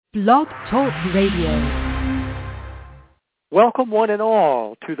Blog Talk Radio. Welcome one and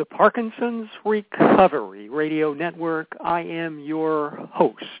all to the Parkinson's Recovery Radio Network. I am your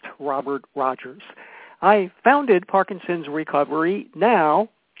host, Robert Rogers. I founded Parkinson's Recovery now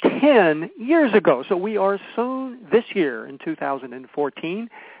 10 years ago. So we are soon this year in 2014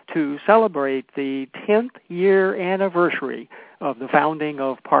 to celebrate the 10th year anniversary of the founding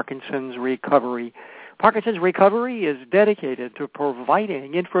of Parkinson's Recovery. Parkinson's Recovery is dedicated to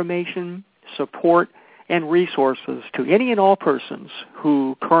providing information, support, and resources to any and all persons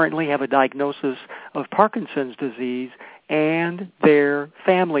who currently have a diagnosis of Parkinson's disease and their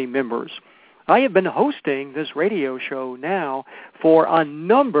family members. I have been hosting this radio show now for a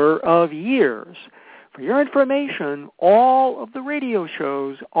number of years. For your information, all of the radio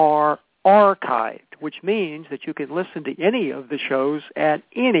shows are archived, which means that you can listen to any of the shows at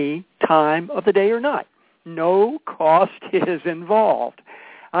any time of the day or night. No cost is involved.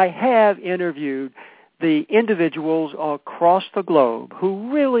 I have interviewed the individuals across the globe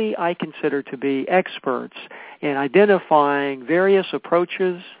who really I consider to be experts in identifying various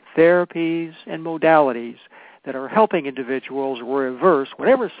approaches, therapies, and modalities that are helping individuals reverse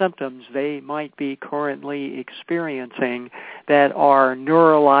whatever symptoms they might be currently experiencing that are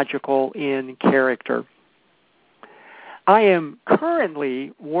neurological in character. I am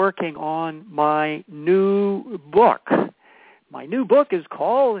currently working on my new book. My new book is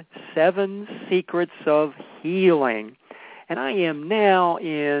called 7 Secrets of Healing, and I am now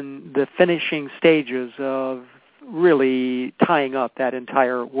in the finishing stages of really tying up that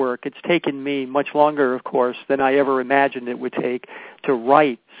entire work. It's taken me much longer, of course, than I ever imagined it would take to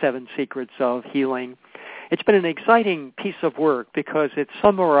write 7 Secrets of Healing. It's been an exciting piece of work because it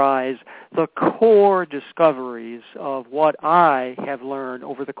summarized the core discoveries of what I have learned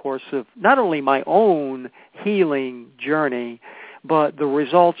over the course of not only my own healing journey, but the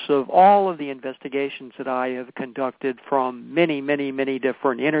results of all of the investigations that I have conducted from many, many, many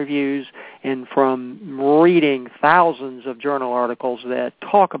different interviews and from reading thousands of journal articles that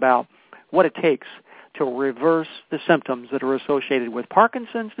talk about what it takes to reverse the symptoms that are associated with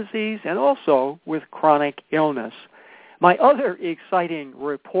Parkinson's disease and also with chronic illness. My other exciting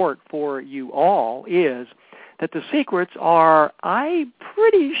report for you all is that the secrets are, I'm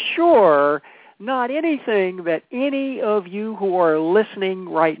pretty sure, not anything that any of you who are listening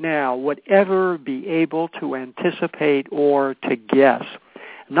right now would ever be able to anticipate or to guess.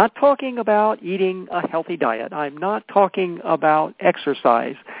 I'm not talking about eating a healthy diet. I'm not talking about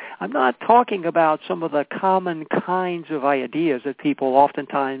exercise. I'm not talking about some of the common kinds of ideas that people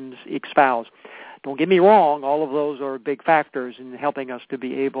oftentimes espouse. Don't get me wrong, all of those are big factors in helping us to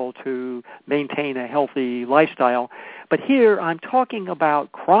be able to maintain a healthy lifestyle. But here I'm talking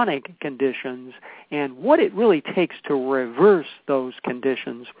about chronic conditions and what it really takes to reverse those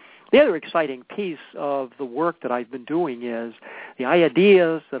conditions. The other exciting piece of the work that I've been doing is the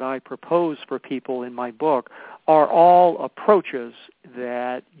ideas that I propose for people in my book are all approaches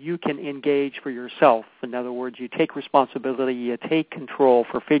that you can engage for yourself. In other words, you take responsibility, you take control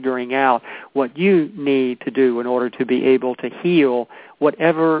for figuring out what you need to do in order to be able to heal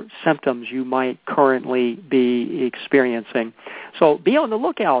whatever symptoms you might currently be experiencing. So be on the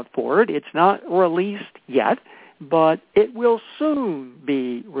lookout for it. It's not released yet, but it will soon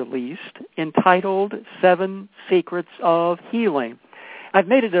be released, entitled 7 Secrets of Healing. I've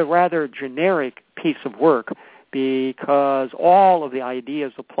made it a rather generic piece of work because all of the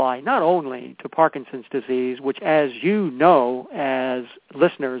ideas apply not only to Parkinson's disease, which, as you know, as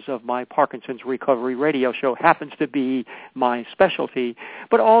listeners of my Parkinson's Recovery radio show, happens to be my specialty,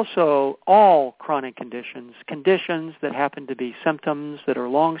 but also all chronic conditions, conditions that happen to be symptoms that are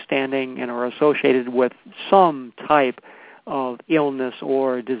long-standing and are associated with some type of illness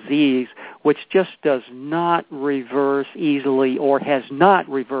or disease, which just does not reverse easily or has not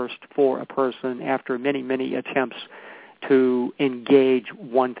reversed for a person after many, many attempts to engage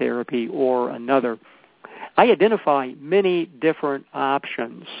one therapy or another. I identify many different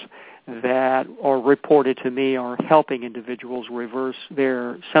options that are reported to me are helping individuals reverse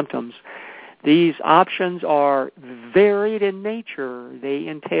their symptoms. These options are varied in nature. They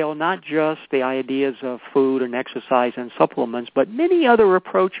entail not just the ideas of food and exercise and supplements, but many other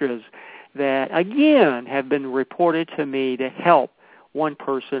approaches that, again, have been reported to me to help one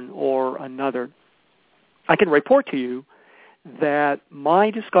person or another. I can report to you that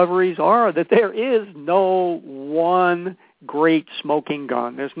my discoveries are that there is no one great smoking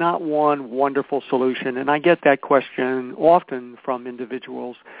gun. There's not one wonderful solution, and I get that question often from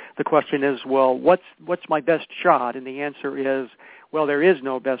individuals. The question is, well, what's my best shot? And the answer is, well, there is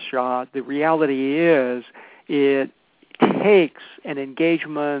no best shot. The reality is it takes an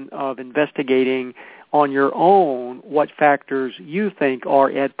engagement of investigating on your own what factors you think are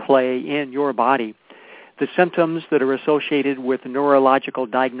at play in your body. The symptoms that are associated with neurological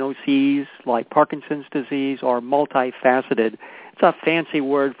diagnoses like Parkinson's disease are multifaceted. It's a fancy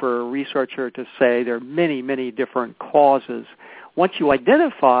word for a researcher to say there are many, many different causes. Once you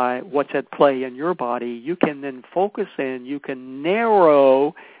identify what's at play in your body, you can then focus in, you can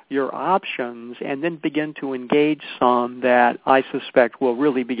narrow your options, and then begin to engage some that I suspect will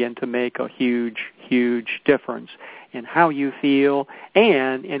really begin to make a huge, huge difference in how you feel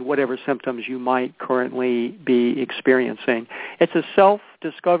and in whatever symptoms you might currently be experiencing. It's a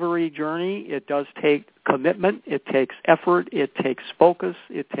self-discovery journey. It does take commitment. It takes effort. It takes focus.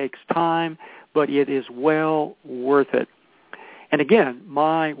 It takes time, but it is well worth it. And again,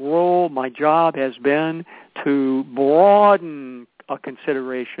 my role, my job has been to broaden a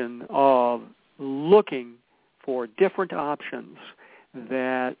consideration of looking for different options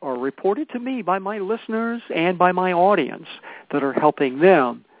that are reported to me by my listeners and by my audience that are helping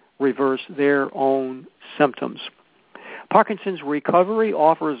them reverse their own symptoms. Parkinson's Recovery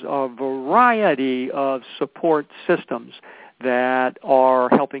offers a variety of support systems that are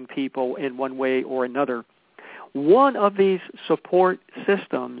helping people in one way or another. One of these support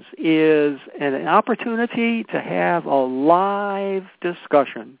systems is an opportunity to have a live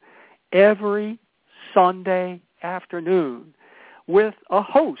discussion every Sunday afternoon with a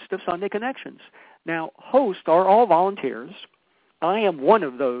host of Sunday Connections. Now, hosts are all volunteers. I am one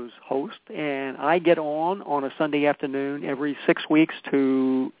of those hosts, and I get on a Sunday afternoon every 6 weeks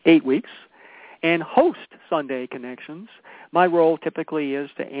to 8 weeks and host Sunday Connections. My role typically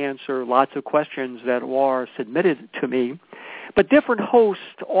is to answer lots of questions that are submitted to me. But different hosts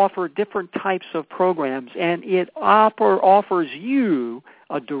offer different types of programs, and it offers you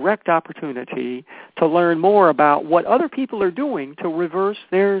a direct opportunity to learn more about what other people are doing to reverse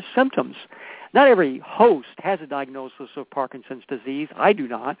their symptoms. Not every host has a diagnosis of Parkinson's disease. I do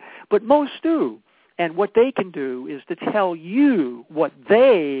not, but most do. And what they can do is to tell you what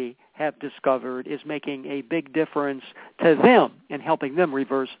they have discovered is making a big difference to them and helping them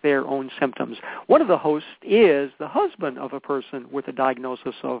reverse their own symptoms. One of the hosts is the husband of a person with a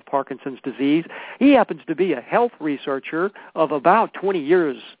diagnosis of Parkinson's disease. He happens to be a health researcher of about 20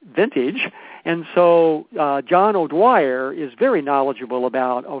 years vintage, and so John O'Dwyer is very knowledgeable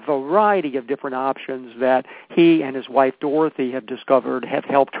about a variety of different options that he and his wife Dorothy have discovered have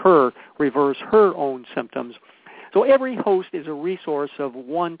helped her reverse her own symptoms. So every host is a resource of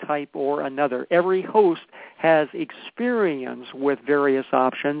one type or another. Every host has experience with various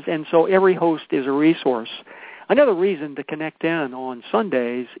options, and so every host is a resource. Another reason to connect in on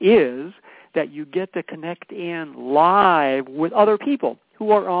Sundays is that you get to connect in live with other people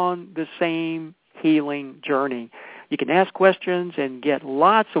who are on the same healing journey. You can ask questions and get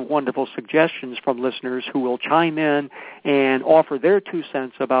lots of wonderful suggestions from listeners who will chime in and offer their 2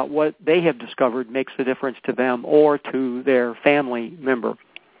 cents about what they have discovered makes a difference to them or to their family member.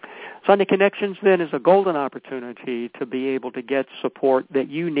 Sunday Connections, then, is a golden opportunity to be able to get support that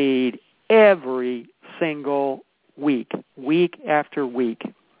you need every single week, week after week.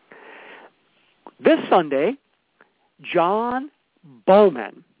 This Sunday, John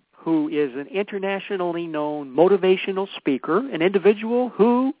Bowman, who is an internationally known motivational speaker, an individual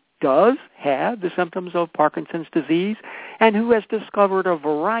who does have the symptoms of Parkinson's disease and who has discovered a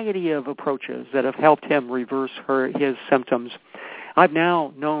variety of approaches that have helped him reverse his symptoms. I've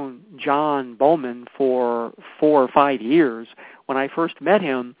now known John Bowman for 4 or 5 years. When I first met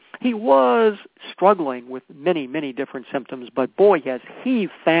him, he was struggling with many, many different symptoms, but boy, has he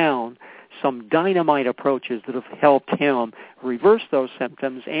found some dynamite approaches that have helped him reverse those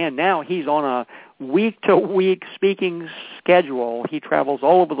symptoms, and now he's on a week-to-week speaking schedule. He travels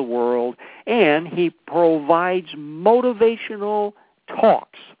all over the world, and he provides motivational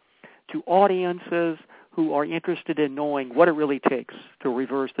talks to audiences who are interested in knowing what it really takes to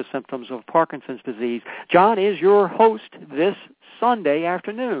reverse the symptoms of Parkinson's disease. John is your host this Sunday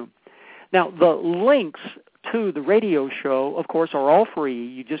afternoon. Now, the links to the radio show, of course, are all free.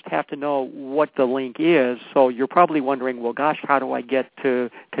 You just have to know what the link is. So you're probably wondering, well, gosh, how do I get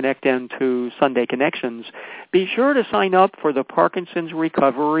to connect into Sunday Connections? Be sure to sign up for the Parkinson's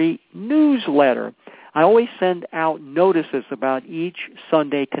Recovery newsletter. I always send out notices about each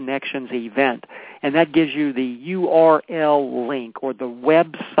Sunday Connections event, and that gives you the URL link or the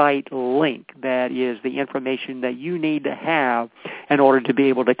website link that is the information that you need to have in order to be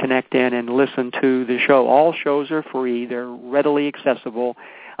able to connect in and listen to the show. All shows are free. They're readily accessible.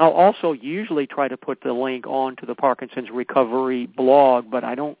 I'll also usually try to put the link onto the Parkinson's Recovery blog, but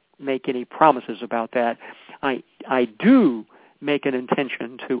I don't make any promises about that. I do make an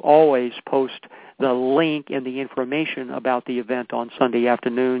intention to always post the link and the information about the event on Sunday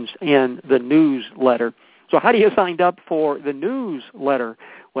afternoons in the newsletter. So how do you sign up for the newsletter?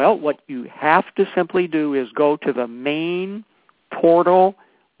 Well, what you have to simply do is go to the main portal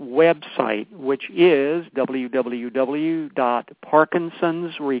website, which is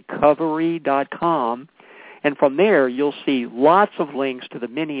www.parkinsonsrecovery.com. And from there, you'll see lots of links to the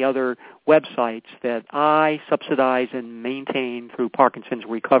many other websites that I subsidize and maintain through Parkinson's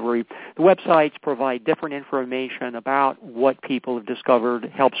Recovery. The websites provide different information about what people have discovered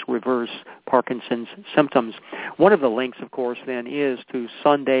helps reverse Parkinson's symptoms. One of the links, of course, then is to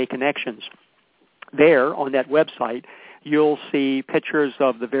Sunday Connections. There, on that website, you'll see pictures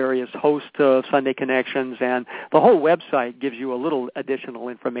of the various hosts of Sunday Connections, and the whole website gives you a little additional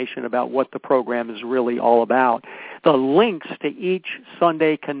information about what the program is really all about. The links to each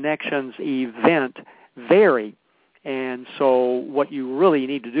Sunday Connections event vary, and so what you really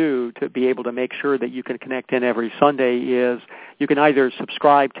need to do to be able to make sure that you can connect in every Sunday is you can either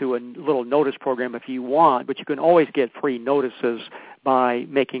subscribe to a little notice program if you want, but you can always get free notices by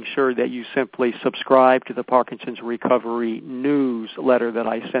making sure that you simply subscribe to the Parkinson's Recovery newsletter that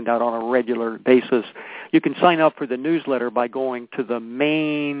I send out on a regular basis. You can sign up for the newsletter by going to the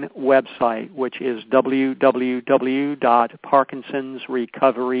main website, which is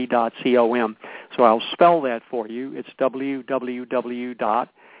www.parkinsonsrecovery.com. So I'll spell that for you. It's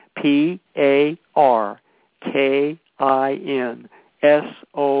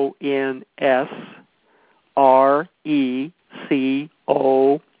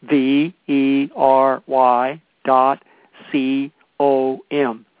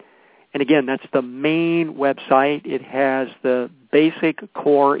And again, that's the main website. It has the basic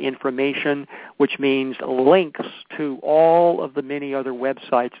core information, which means links to all of the many other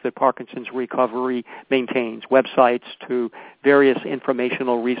websites that Parkinson's Recovery maintains, websites to various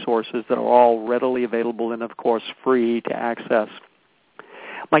informational resources that are all readily available and, of course, free to access.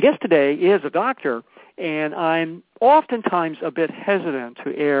 My guest today is a doctor, and I'm oftentimes a bit hesitant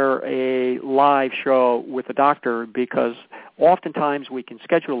to air a live show with a doctor because oftentimes we can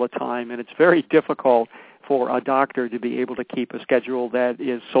schedule a time, and it's very difficult for a doctor to be able to keep a schedule that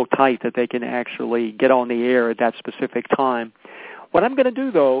is so tight that they can actually get on the air at that specific time. What I'm going to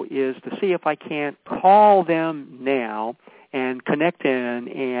do, though, is to see if I can't call them now and connect in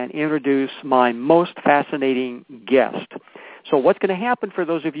and introduce my most fascinating guest. So what's going to happen for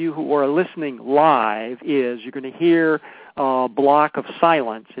those of you who are listening live is you're going to hear a block of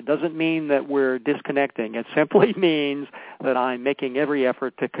silence. It doesn't mean that we're disconnecting. It simply means that I'm making every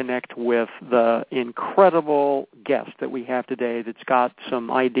effort to connect with the incredible guest that we have today that's got some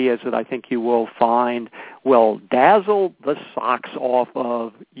ideas that I think you will find will dazzle the socks off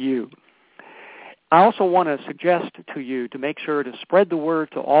of you. I also want to suggest to you to make sure to spread the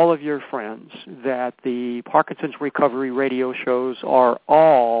word to all of your friends that the Parkinson's Recovery radio shows are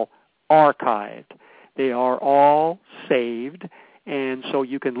all archived. They are all saved, and so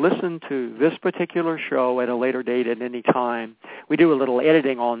you can listen to this particular show at a later date at any time. We do a little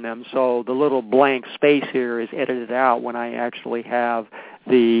editing on them, so the little blank space here is edited out when I actually have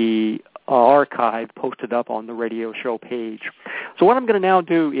the archive posted up on the radio show page. So what I'm going to now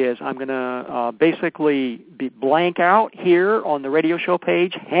do is I'm going to basically blank out here on the radio show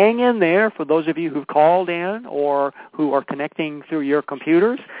page. Hang in there for those of you who've called in or who are connecting through your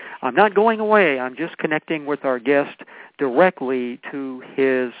computers. I'm not going away. I'm just connecting with our guest directly to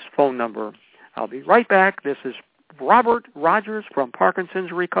his phone number. I'll be right back. This is Robert Rogers from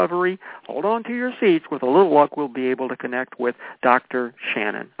Parkinson's Recovery. Hold on to your seats. With a little luck, we'll be able to connect with Dr.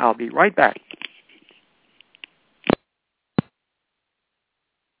 Shannon. I'll be right back.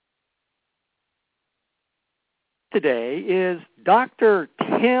 Today is Dr.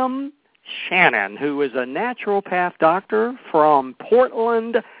 Tim Shannon, who is a naturopath doctor from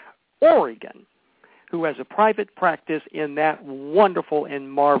Portland, Oregon, who has a private practice in that wonderful and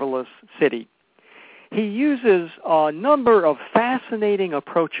marvelous city. He uses a number of fascinating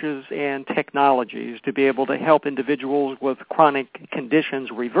approaches and technologies to be able to help individuals with chronic conditions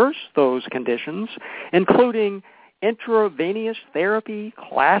reverse those conditions, including intravenous therapy,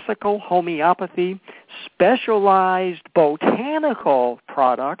 classical homeopathy, specialized botanical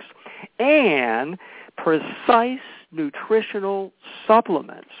products, and precise nutritional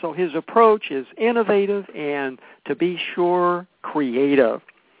supplements. So his approach is innovative and, to be sure, creative.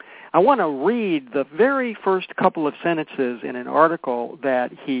 I want to read the very first couple of sentences in an article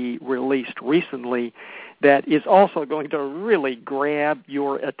that he released recently that is also going to really grab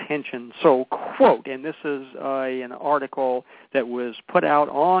your attention. So, quote, and this is an article that was put out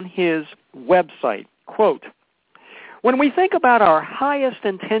on his website, quote, "When we think about our highest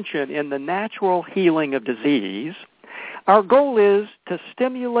intention in the natural healing of disease, our goal is to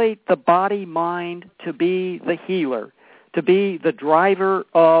stimulate the body-mind to be the healer, to be the driver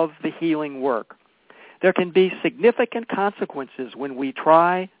of the healing work. There can be significant consequences when we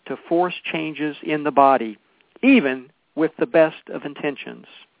try to force changes in the body, even with the best of intentions.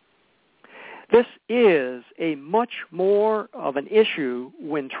 This is a much more of an issue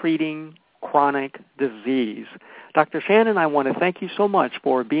when treating chronic disease." Dr. Shannon, I want to thank you so much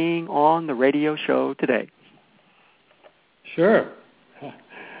for being on the radio show today. Sure.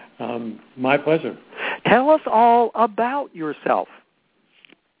 My pleasure. Tell us all about yourself.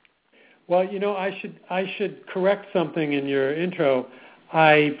 Well, I should correct something in your intro.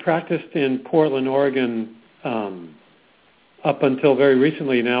 I practiced in Portland, Oregon, up until very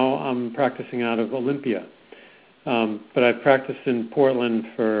recently. Now I'm practicing out of Olympia. But I've practiced in Portland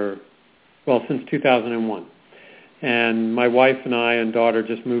since 2001. And my wife and I and daughter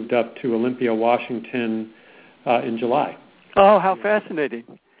just moved up to Olympia, Washington in July. Oh, how fascinating.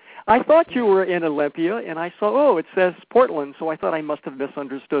 I thought you were in Olympia, and I saw, it says Portland, so I thought I must have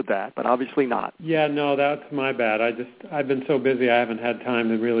misunderstood that, but obviously not. Yeah, no, that's my bad. I've been so busy I haven't had time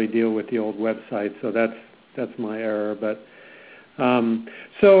to really deal with the old website, so that's my error. But my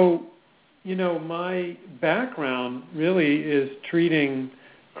background really is treating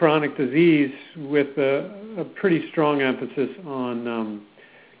chronic disease with a pretty strong emphasis on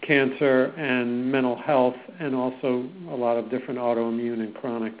cancer and mental health, and also a lot of different autoimmune and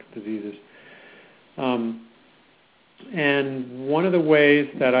chronic diseases. And one of the ways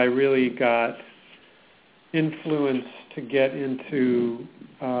that I really got influence to get into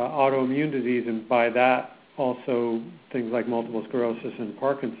autoimmune disease, and by that also things like multiple sclerosis and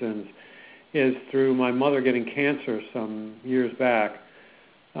Parkinson's, is through my mother getting cancer some years back.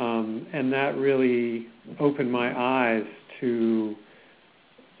 And that really opened my eyes to,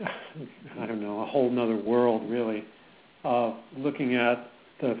 a whole nother world, really, of looking at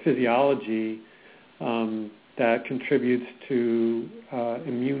the physiology that contributes to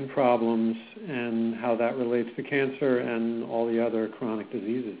immune problems and how that relates to cancer and all the other chronic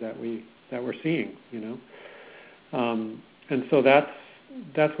diseases that we're seeing, And so that's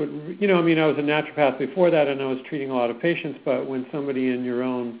what, I was a naturopath before that, and I was treating a lot of patients, but when somebody in your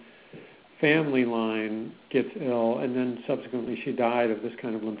own family line gets ill, and then subsequently she died of this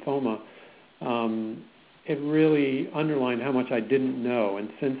kind of lymphoma, it really underlined how much I didn't know. And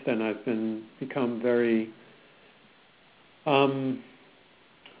since then, I've become very,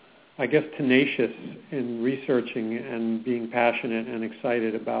 tenacious in researching and being passionate and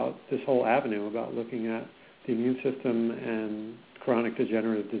excited about this whole avenue, about looking at the immune system and chronic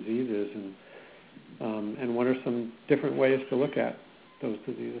degenerative diseases, and what are some different ways to look at those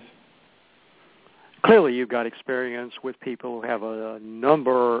diseases. Clearly, you've got experience with people who have a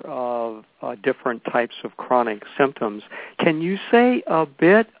number of different types of chronic symptoms. Can you say a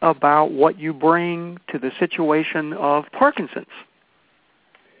bit about what you bring to the situation of Parkinson's?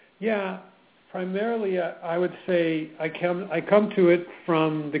 Yeah, primarily I would say I come to it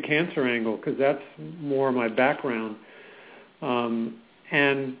from the cancer angle, because that's more my background. And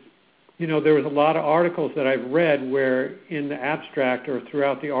there was a lot of articles that I've read where in the abstract or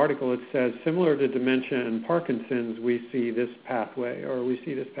throughout the article it says, similar to dementia and Parkinson's, we see this pathway, or we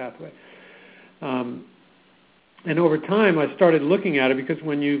see this pathway. And over time I started looking at it, because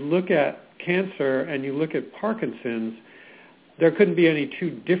when you look at cancer and you look at Parkinson's, there couldn't be any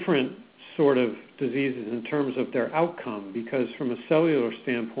two different sort of diseases in terms of their outcome, because from a cellular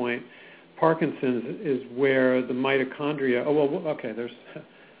standpoint, Parkinson's is where the mitochondria,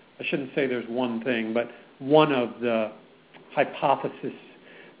 I shouldn't say there's one thing, but one of the hypotheses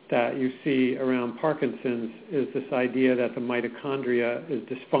that you see around Parkinson's is this idea that the mitochondria is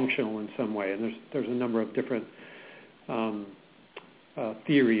dysfunctional in some way, and there's a number of different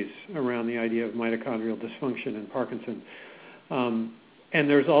theories around the idea of mitochondrial dysfunction in Parkinson's. And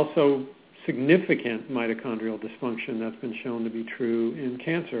there's also significant mitochondrial dysfunction that's been shown to be true in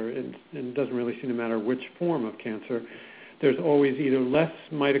cancer, and it doesn't really seem to matter which form of cancer. There's always either less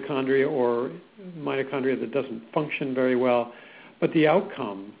mitochondria or mitochondria that doesn't function very well, but the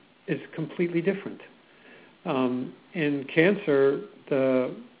outcome is completely different. In cancer,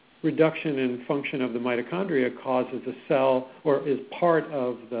 the reduction in function of the mitochondria causes a cell, or is part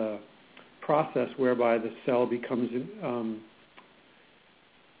of the process whereby the cell becomes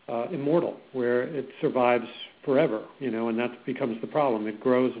immortal, where it survives forever, and that becomes the problem. It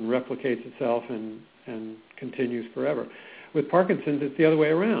grows and replicates itself and continues forever. With Parkinson's, it's the other way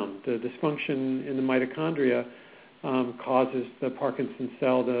around. The dysfunction in the mitochondria causes the Parkinson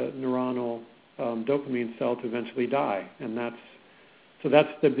cell, the neuronal dopamine cell, to eventually die, and that's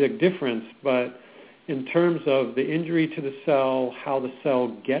the big difference. But in terms of the injury to the cell, how the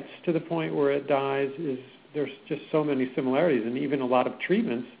cell gets to the point where it dies, there's just so many similarities, and even a lot of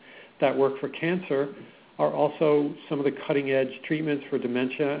treatments that work for cancer are also some of the cutting-edge treatments for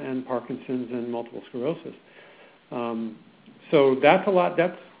dementia and Parkinson's and multiple sclerosis. So that's a lot.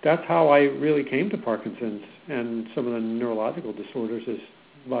 That's how I really came to Parkinson's and some of the neurological disorders, is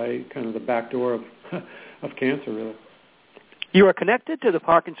by kind of the back door of cancer, really. You are connected to the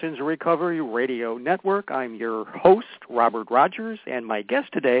Parkinson's Recovery Radio Network. I'm your host, Robert Rogers, and my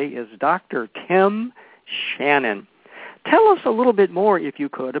guest today is Dr. Tim Shannon. Tell us a little bit more, if you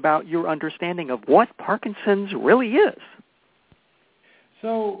could, about your understanding of what Parkinson's really is.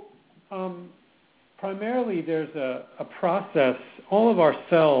 So, primarily there's a process. All of our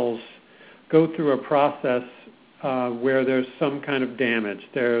cells go through a process where there's some kind of damage.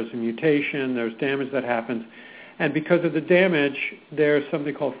 There's a mutation, there's damage that happens, and because of the damage, there's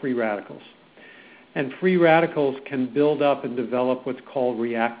something called free radicals. And free radicals can build up and develop what's called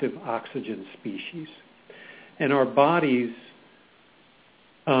reactive oxygen species. And our bodies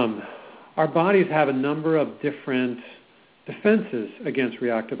have a number of different defenses against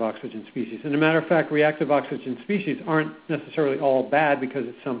reactive oxygen species. And as a matter of fact, reactive oxygen species aren't necessarily all bad, because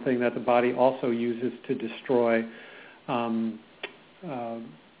it's something that the body also uses to destroy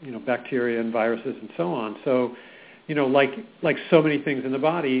bacteria and viruses and so on. So, like so many things in the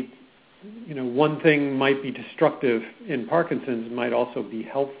body, one thing might be destructive in Parkinson's, might also be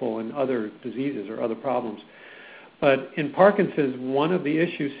helpful in other diseases or other problems. But in Parkinson's, one of the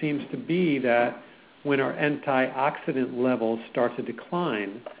issues seems to be that when our antioxidant levels start to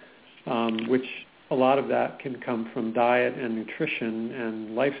decline, which a lot of that can come from diet and nutrition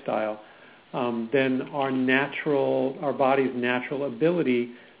and lifestyle, then our body's natural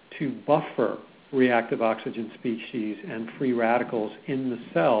ability to buffer reactive oxygen species and free radicals in the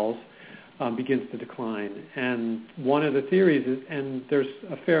cells begins to decline. And one of the theories is, and there's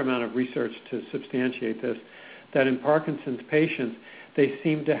a fair amount of research to substantiate this, that in Parkinson's patients, they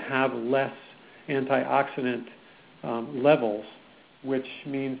seem to have less antioxidant levels, which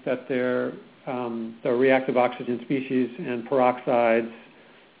means that their reactive oxygen species and peroxides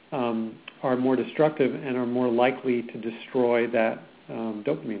are more destructive and are more likely to destroy that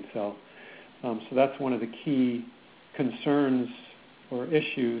dopamine cell. So that's one of the key concerns or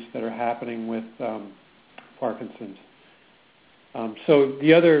issues that are happening with Parkinson's. So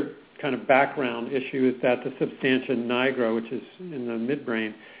the other kind of background issue is that the substantia nigra, which is in the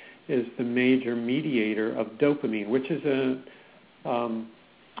midbrain, is the major mediator of dopamine, which is a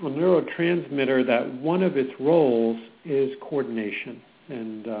neurotransmitter that one of its roles is coordination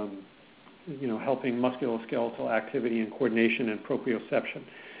and helping musculoskeletal activity and coordination and proprioception.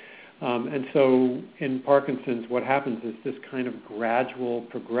 And so in Parkinson's, what happens is this kind of gradual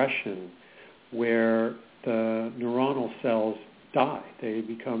progression where the neuronal cells die. They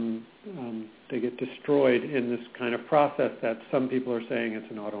get destroyed in this kind of process that some people are saying it's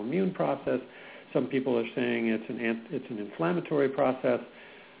an autoimmune process. Some people are saying it's an inflammatory process.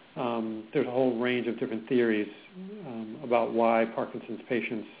 There's a whole range of different theories about why Parkinson's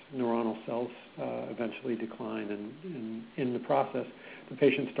patients' neuronal cells eventually decline, and in the process, the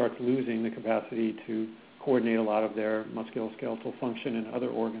patient starts losing the capacity to coordinate a lot of their musculoskeletal function and other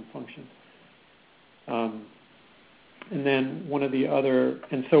organ functions. And then one of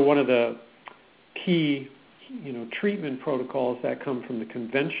the key, treatment protocols that come from the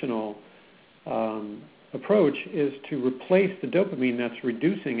conventional approach is to replace the dopamine that's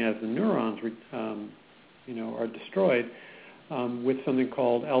reducing as the neurons, are destroyed, with something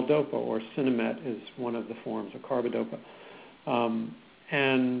called L-DOPA, or Cinemet is one of the forms of carbidopa.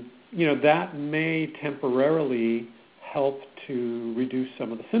 And that may temporarily help to reduce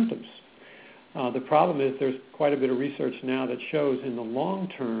some of the symptoms. The problem is there's quite a bit of research now that shows in the long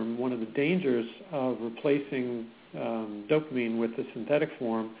term, one of the dangers of replacing dopamine with the synthetic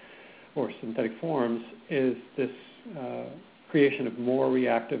form or synthetic forms is this creation of more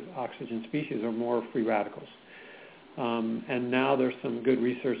reactive oxygen species or more free radicals. And now there's some good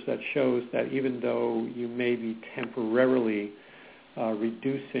research that shows that even though you may be temporarily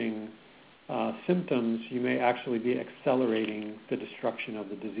reducing symptoms, you may actually be accelerating the destruction of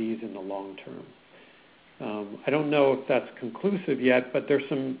the disease in the long term. I don't know if that's conclusive yet, but there's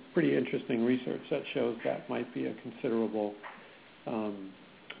some pretty interesting research that shows that might be a considerable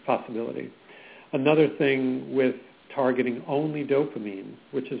possibility. Another thing with targeting only dopamine,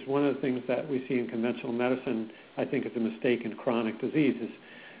 which is one of the things that we see in conventional medicine, I think is a mistake in chronic disease, is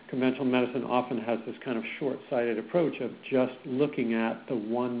conventional medicine often has this kind of short-sighted approach of just looking at the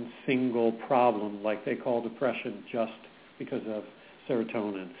one single problem, like they call depression just because of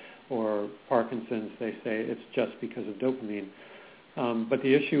serotonin, or Parkinson's, they say it's just because of dopamine. But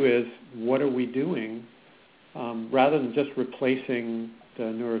the issue is, what are we doing? Rather than just replacing the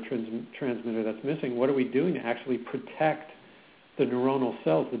neurotransmitter that's missing, what are we doing to actually protect the neuronal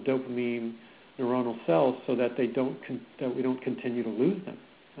cells, the dopamine neuronal cells, so that we don't continue to lose them?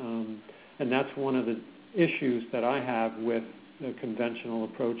 And that's one of the issues that I have with the conventional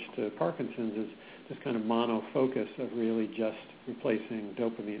approach to Parkinson's, is this kind of mono-focus of really just replacing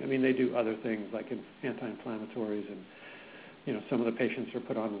dopamine. I mean, they do other things like anti-inflammatories, and some of the patients are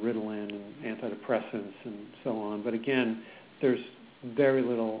put on Ritalin and antidepressants and so on. But again, there's very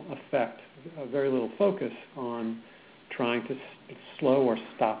little effect, very little focus on trying to slow or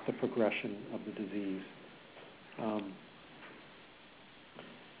stop the progression of the disease.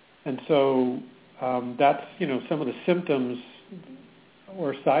 And so that's, some of the symptoms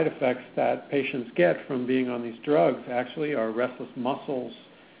or side effects that patients get from being on these drugs actually are restless muscles,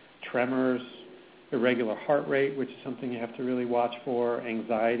 tremors, irregular heart rate, which is something you have to really watch for,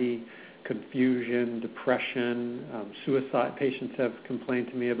 anxiety, confusion, depression, suicide. Patients have complained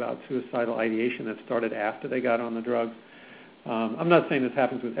to me about suicidal ideation that started after they got on the drugs. I'm not saying this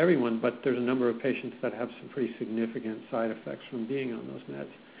happens with everyone, but there's a number of patients that have some pretty significant side effects from being on those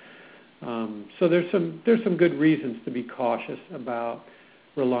meds. So there's some good reasons to be cautious about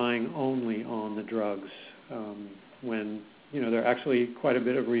relying only on the drugs when there are actually quite a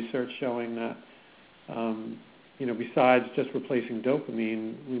bit of research showing that besides just replacing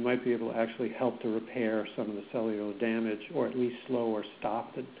dopamine, we might be able to actually help to repair some of the cellular damage, or at least slow or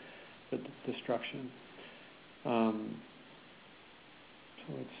stop the destruction. So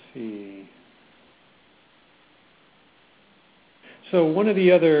let's see. So one of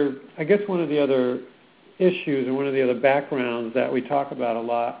the other issues, and one of the other backgrounds that we talk about a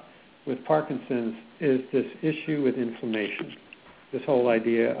lot with Parkinson's, is this issue with inflammation, this whole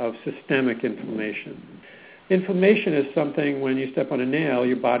idea of systemic inflammation. Inflammation is something, when you step on a nail,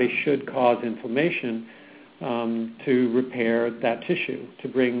 your body should cause inflammation to repair that tissue, to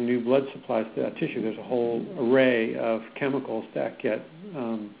bring new blood supplies to that tissue. There's a whole array of chemicals that get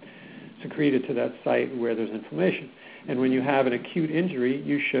secreted to that site where there's inflammation. And when you have an acute injury,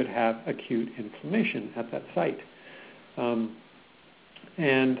 you should have acute inflammation at that site.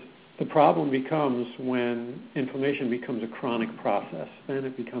 And the problem becomes when inflammation becomes a chronic process, then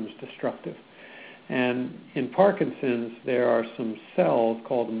it becomes destructive. And in Parkinson's, there are some cells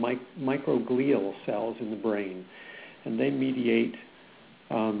called microglial cells in the brain, and they mediate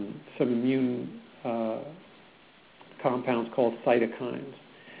some immune compounds called cytokines.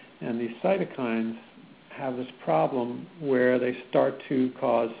 And these cytokines have this problem where they start to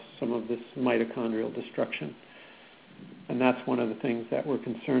cause some of this mitochondrial destruction. And that's one of the things that we're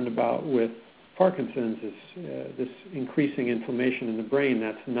concerned about with Parkinson's, is this increasing inflammation in the brain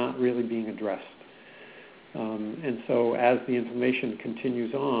that's not really being addressed. And so as the inflammation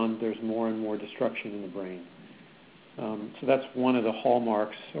continues on, there's more and more destruction in the brain. So that's one of the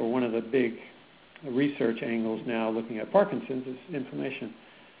hallmarks, or one of the big research angles now looking at Parkinson's, is inflammation.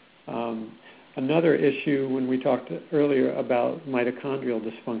 Another issue, when we talked earlier about mitochondrial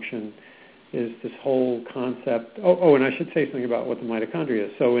dysfunction, is this whole concept. And I should say something about what the mitochondria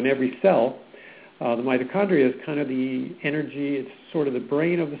is. So in every cell, the mitochondria is kind of the energy. It's sort of the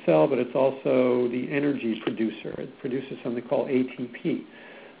brain of the cell, but it's also the energy producer. It produces something called ATP.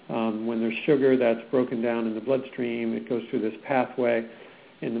 When there's sugar that's broken down in the bloodstream, it goes through this pathway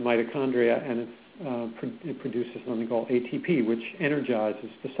in the mitochondria, and it produces something called ATP, which energizes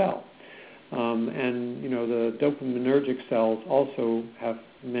the cell. And the dopaminergic cells also have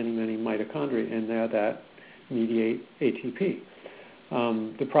many, many mitochondria in there that mediate ATP.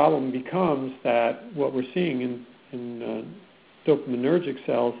 The problem becomes that what we're seeing in dopaminergic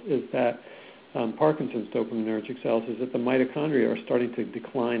cells is that Parkinson's dopaminergic cells is that the mitochondria are starting to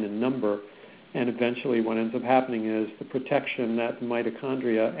decline in number, and eventually what ends up happening is the protection that the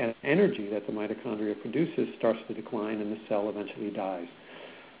mitochondria and energy that the mitochondria produces starts to decline, and the cell eventually dies.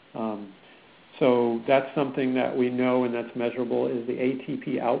 So that's something that we know and that's measurable, is the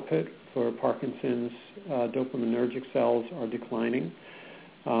ATP output for Parkinson's dopaminergic cells are declining.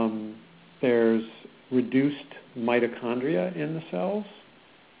 There's reduced mitochondria in the cells,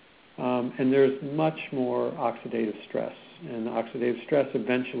 and there's much more oxidative stress. And the oxidative stress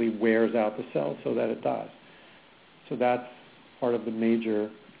eventually wears out the cell so that it dies. So that's part of the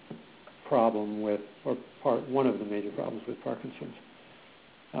major problem with, or one of the major problems with Parkinson's.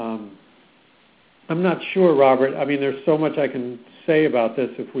 I'm not sure, Robert. I mean, there's so much I can say about this.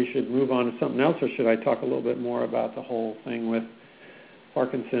 If we should move on to something else, or should I talk a little bit more about the whole thing with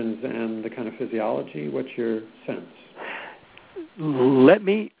Parkinson's and the kind of physiology? What's your sense? Let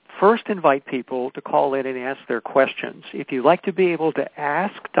me first invite people to call in and ask their questions. If you'd like to be able to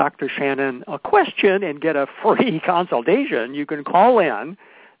ask Dr. Shannon a question and get a free consultation, you can call in.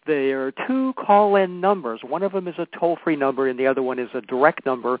 There are two call-in numbers. One of them is a toll-free number, and the other one is a direct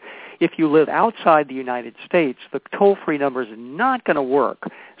number. If you live outside the United States, the toll-free number is not going to work.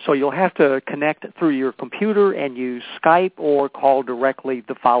 So you'll have to connect through your computer and use Skype or call directly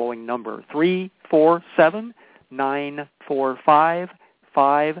the following number,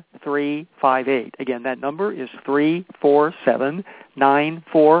 347-945-5358. Again, that number is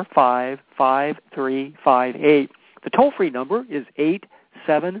 347-945-5358. The toll-free number is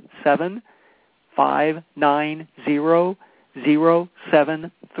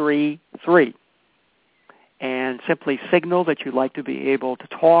 877-590-0733. And simply signal that you'd like to be able to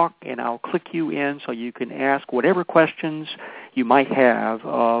talk, and I'll click you in so you can ask whatever questions you might have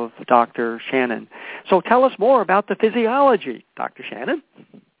of Dr. Shannon. So tell us more about the physiology, Dr. Shannon.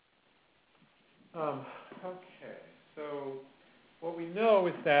 Okay. So what we know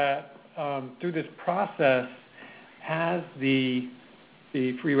is that through this process, as the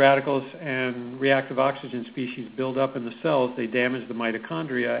free radicals and reactive oxygen species build up in the cells, they damage the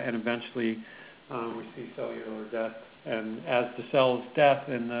mitochondria, and eventually we see cellular death. And as the cell's death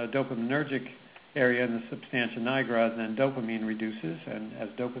in the dopaminergic area in the substantia nigra, then dopamine reduces. And as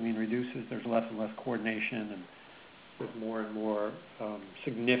dopamine reduces, there's less and less coordination, and there's more and more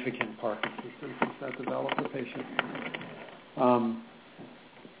significant Parkinson's symptoms that develop for patients.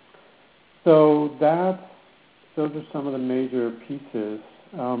 Those are some of the major pieces.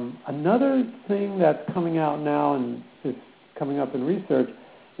 Another thing that's coming out now and is coming up in research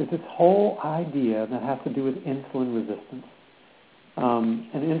is this whole idea that has to do with insulin resistance.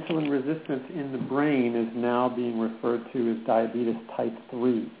 And insulin resistance in the brain is now being referred to as diabetes type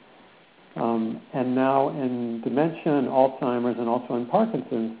 3. And now in dementia and Alzheimer's and also in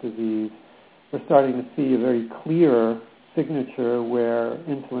Parkinson's disease, we're starting to see a very clear signature where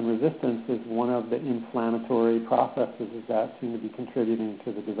insulin resistance is one of the inflammatory processes that seem to be contributing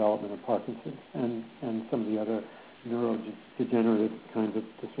to the development of Parkinson's and some of the other neurodegenerative kinds of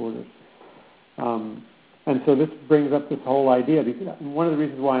disorders. And so this brings up this whole idea. One of the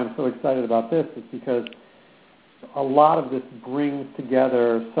reasons why I'm so excited about this is because a lot of this brings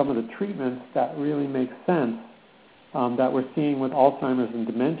together some of the treatments that really make sense that we're seeing with Alzheimer's and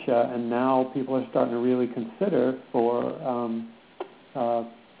dementia, and now people are starting to really consider for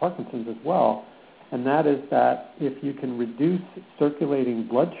Parkinson's as well. And that is that if you can reduce circulating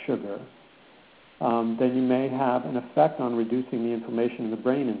blood sugar, then you may have an effect on reducing the inflammation in the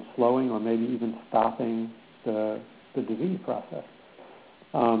brain and slowing or maybe even stopping the disease process.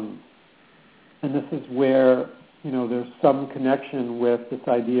 And this is where, there's some connection with this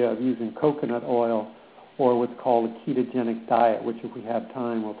idea of using coconut oil or what's called a ketogenic diet, which if we have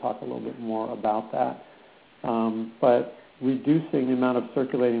time, we'll talk a little bit more about that. But reducing the amount of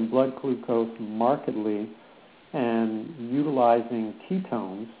circulating blood glucose markedly and utilizing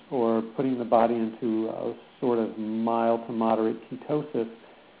ketones or putting the body into a sort of mild to moderate ketosis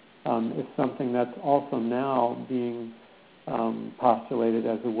is something that's also now being postulated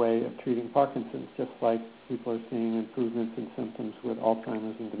as a way of treating Parkinson's, just like people are seeing improvements in symptoms with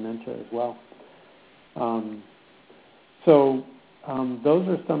Alzheimer's and dementia as well. Those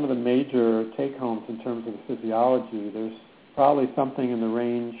are some of the major take-homes in terms of the physiology. There's probably something in the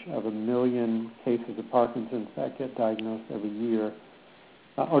range of 1 million cases of Parkinson's that get diagnosed every year.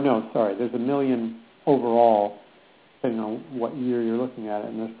 There's 1 million overall, depending on what year you're looking at it,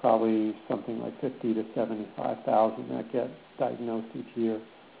 and there's probably something like 50 to 75,000 that get diagnosed each year.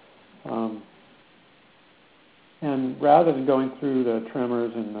 And rather than going through the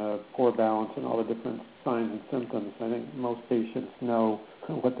tremors and the poor balance and all the different signs and symptoms, I think most patients know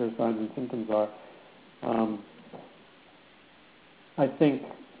what their signs and symptoms are. I think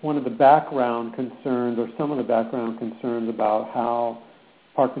one of the background concerns, or some of the background concerns about how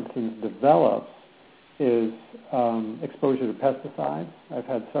Parkinson's develops is exposure to pesticides. I've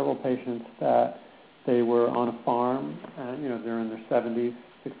had several patients that they were on a farm, they're in their 70s,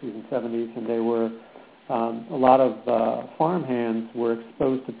 60s and 70s, and they were a lot of farm hands were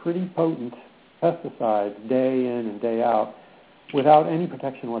exposed to pretty potent pesticides day in and day out without any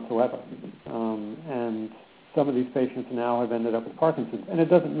protection whatsoever. And some of these patients now have ended up with Parkinson's. And it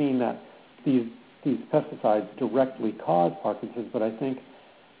doesn't mean that these pesticides directly cause Parkinson's, but I think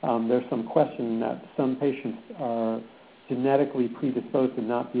there's some question that some patients are genetically predisposed to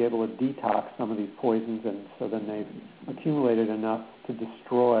not be able to detox some of these poisons, and so then they've accumulated enough to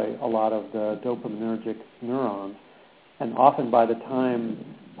destroy a lot of the dopaminergic neurons. And often by the time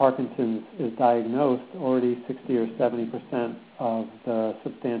Parkinson's is diagnosed, already 60 or 70% of the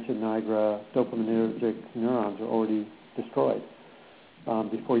substantia nigra dopaminergic neurons are already destroyed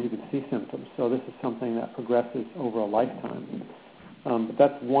before you can see symptoms. So this is something that progresses over a lifetime. But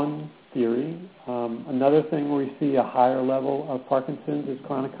that's one theory. Another thing where we see a higher level of Parkinson's is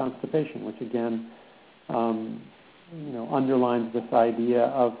chronic constipation, which again, underlines this idea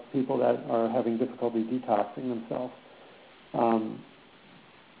of people that are having difficulty detoxing themselves. And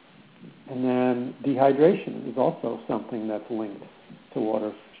then dehydration is also something that's linked to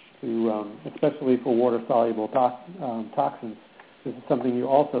water, especially for water-soluble toxins. This is something you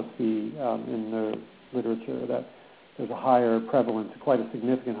also see in the literature, that there's a higher prevalence, quite a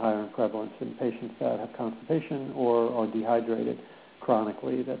significant higher prevalence in patients that have constipation or are dehydrated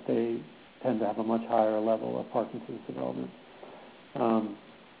chronically, that they tend to have a much higher level of Parkinson's development.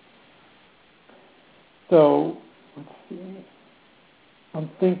 So let's see. I'm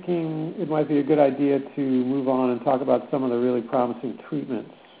thinking it might be a good idea to move on and talk about some of the really promising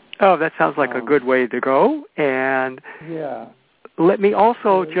treatments. Oh, that sounds like a good way to go. And yeah. Let me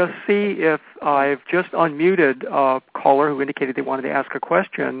also just see if I've just unmuted a caller who indicated they wanted to ask a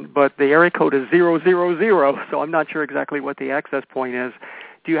question, but the area code is 000, so I'm not sure exactly what the access point is.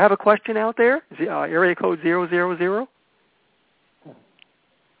 Do you have a question out there? Area code 000?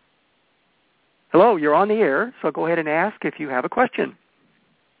 Hello, you're on the air, so go ahead and ask if you have a question.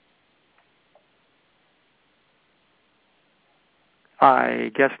 I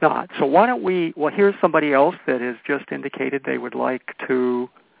guess not. So why don't we, here's somebody else that has just indicated they would like to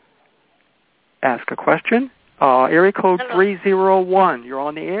ask a question. Area code 301, you're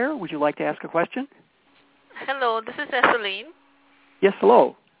on the air. Would you like to ask a question? Hello, this is Esseline. Yes,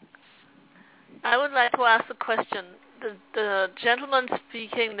 hello. I would like to ask a question. The gentleman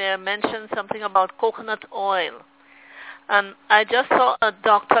speaking there mentioned something about coconut oil. And I just saw a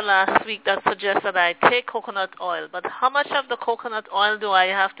doctor last week that suggests that I take coconut oil. But how much of the coconut oil do I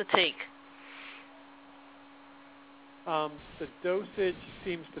have to take? The dosage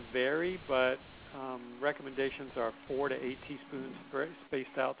seems to vary, but recommendations are 4 to 8 teaspoons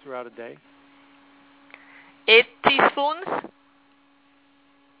spaced out throughout a day. 8 teaspoons?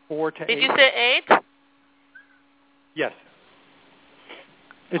 4 to 8. Did you say 8? Yes.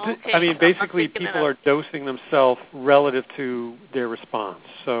 Okay, I mean, basically, people are dosing themselves relative to their response.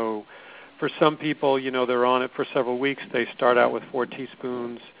 So for some people, they're on it for several weeks. They start out with 4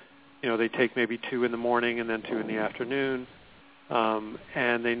 teaspoons. They take maybe 2 in the morning and then 2 in the afternoon.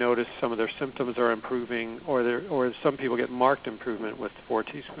 And they notice some of their symptoms are improving, or some people get marked improvement with 4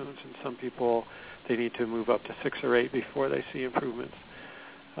 teaspoons. And some people, they need to move up to 6 or 8 before they see improvements.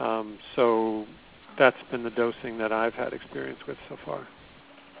 So that's been the dosing that I've had experience with so far.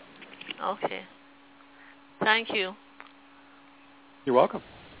 Okay. Thank you. You're welcome.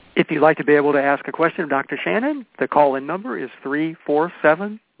 If you'd like to be able to ask a question of Dr. Shannon, the call-in number is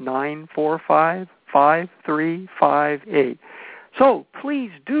 347-945-5358. So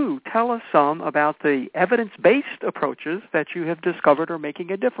please do tell us some about the evidence-based approaches that you have discovered are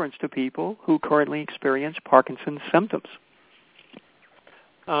making a difference to people who currently experience Parkinson's symptoms.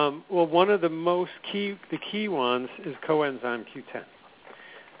 Well, one of the key ones is coenzyme Q10.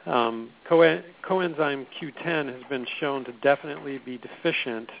 Coenzyme Q10 has been shown to definitely be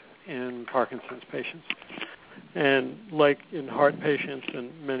deficient in Parkinson's patients. And like in heart patients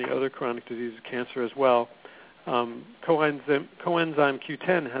and many other chronic diseases, cancer as well, coenzyme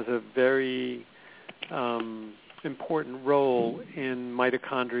Q10 has a very important role in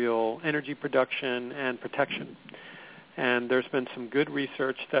mitochondrial energy production and protection. And there's been some good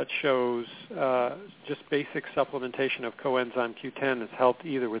research that shows just basic supplementation of coenzyme Q10 has helped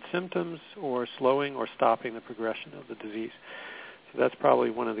either with symptoms or slowing or stopping the progression of the disease. So that's probably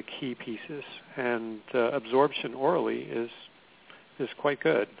one of the key pieces. And absorption orally is quite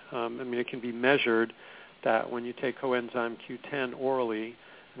good. It can be measured that when you take coenzyme Q10 orally,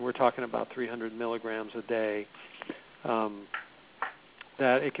 and we're talking about 300 milligrams a day,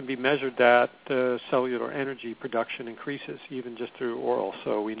 that it can be measured that the cellular energy production increases even just through oral.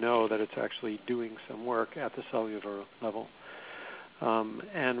 So we know that it's actually doing some work at the cellular level.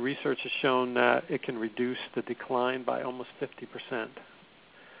 And research has shown that it can reduce the decline by almost 50%,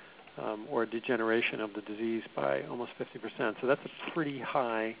 or degeneration of the disease by almost 50%. So that's a pretty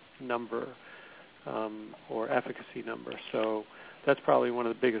high number, or efficacy number. So that's probably one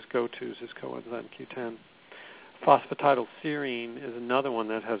of the biggest go-tos is coenzyme Q10. Phosphatidylserine is another one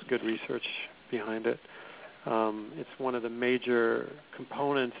that has good research behind it. It's one of the major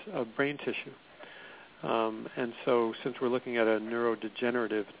components of brain tissue. And so since we're looking at a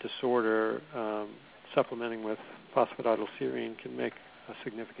neurodegenerative disorder, supplementing with phosphatidylserine can make a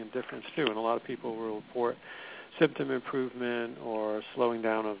significant difference too. And a lot of people will report symptom improvement or slowing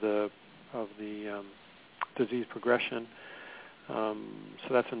down of the disease progression.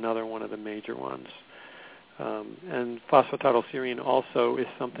 So that's another one of the major ones. And phosphatidylserine also is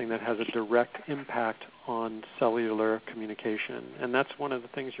something that has a direct impact on cellular communication. And that's one of the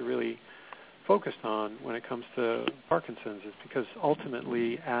things you're really focused on when it comes to Parkinson's, is because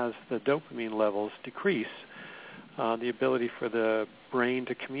ultimately as the dopamine levels decrease, the ability for the brain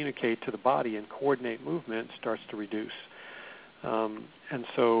to communicate to the body and coordinate movement starts to reduce. And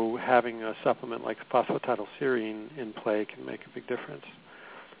so having a supplement like phosphatidylserine in play can make a big difference.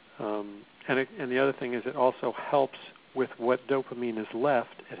 And the other thing is it also helps with what dopamine is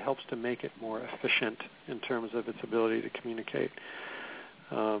left. It helps to make it more efficient in terms of its ability to communicate.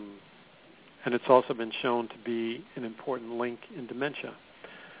 And it's also been shown to be an important link in dementia.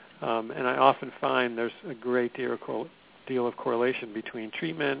 And I often find there's a great deal of correlation between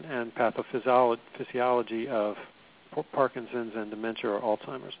treatment and pathophysiology of Parkinson's and dementia or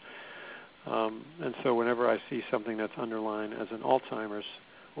Alzheimer's. And so whenever I see something that's underlined as an Alzheimer's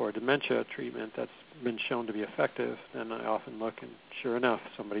or a dementia treatment that's been shown to be effective, then I often look, and sure enough,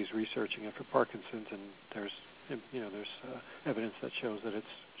 somebody's researching it for Parkinson's, and there's evidence that shows that it's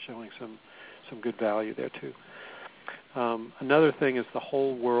showing some good value there too. Another thing is the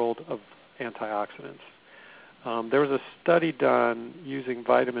whole world of antioxidants. There was a study done using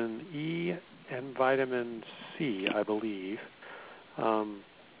vitamin E and vitamin C, I believe.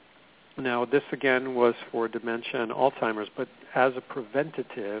 Now, this again was for dementia and Alzheimer's, but as a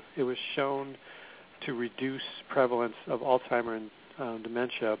preventative, it was shown to reduce prevalence of Alzheimer's and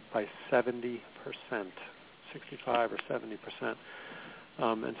dementia by 70%, 65 or 70%.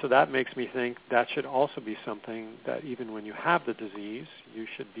 And so that makes me think that should also be something that even when you have the disease, you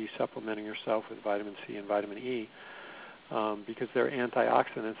should be supplementing yourself with vitamin C and vitamin E, because they're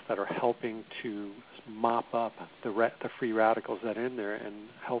antioxidants that are helping to mop up the free radicals that are in there and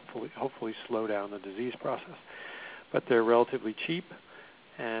hopefully slow down the disease process. But they're relatively cheap,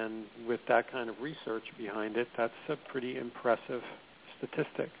 and with that kind of research behind it, that's a pretty impressive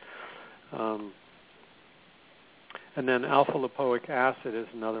statistic. And then alpha-lipoic acid is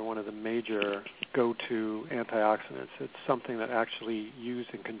another one of the major go-to antioxidants. It's something that actually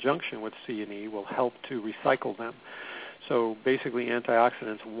used in conjunction with C and E will help to recycle them. So basically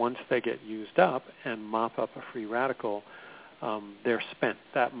antioxidants, once they get used up and mop up a free radical, they're spent.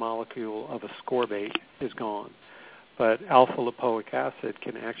 That molecule of ascorbate is gone. But alpha-lipoic acid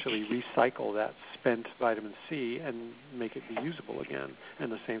can actually recycle that spent vitamin C and make it be usable again,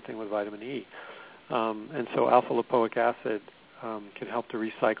 and the same thing with vitamin E. And so alpha-lipoic acid can help to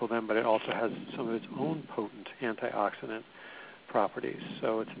recycle them, but it also has some of its own potent antioxidant properties.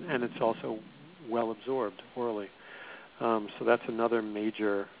 So it's also well absorbed orally. So that's another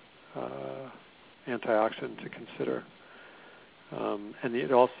major antioxidant to consider. And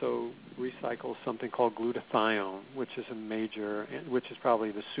it also recycles something called glutathione, which is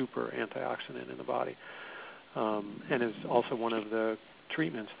probably the super antioxidant in the body, and is also one of the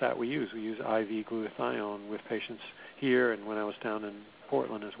treatments that we use. We use IV glutathione with patients here and when I was down in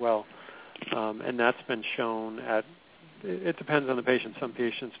Portland as well. And that's been shown it depends on the patient. Some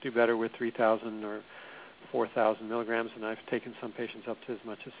patients do better with 3,000 or 4,000 milligrams, and I've taken some patients up to as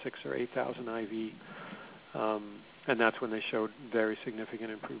much as 6,000 or 8,000 IV. And that's when they showed very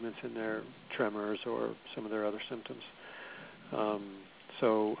significant improvements in their tremors or some of their other symptoms.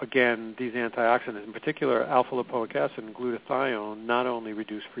 So again, these antioxidants, in particular alpha-lipoic acid and glutathione, not only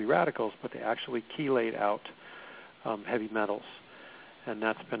reduce free radicals, but they actually chelate out heavy metals. And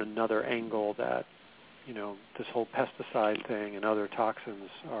that's been another angle that, this whole pesticide thing and other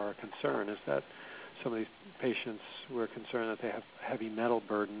toxins are a concern, is that some of these patients were concerned that they have heavy metal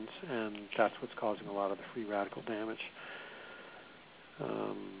burdens, and that's what's causing a lot of the free radical damage.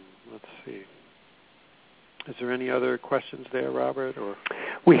 Let's see. Is there any other questions there, Robert? Or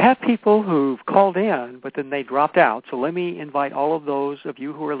we have people who've called in, but then they dropped out. So let me invite all of those of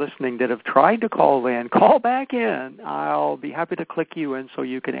you who are listening that have tried to call in, call back in. I'll be happy to click you in so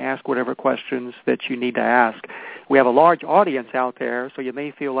you can ask whatever questions that you need to ask. We have a large audience out there, so you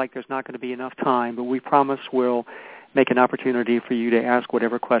may feel like there's not going to be enough time, but we promise we'll make an opportunity for you to ask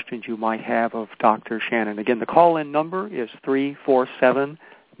whatever questions you might have of Dr. Shannon. Again, the call-in number is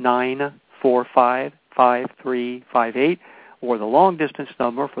 347-945-5358, or the long-distance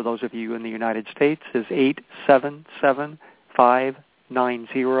number for those of you in the United States is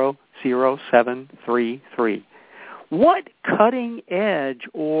 877-590-0733. What cutting-edge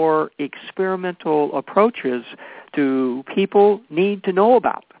or experimental approaches do people need to know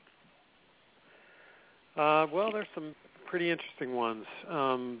about? Well, there's some pretty interesting ones.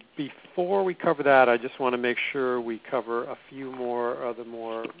 Before we cover that, I just want to make sure we cover a few more of the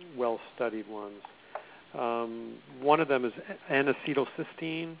more well-studied ones. One of them is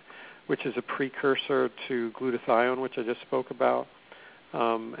N-acetylcysteine, which is a precursor to glutathione, which I just spoke about.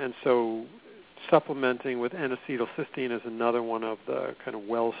 And so supplementing with N-acetylcysteine is another one of the kind of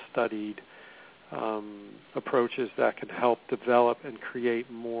well-studied approaches that can help develop and create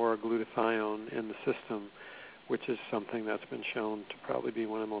more glutathione in the system, which is something that's been shown to probably be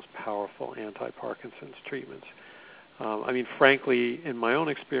one of the most powerful anti-Parkinson's treatments. I mean, frankly, in my own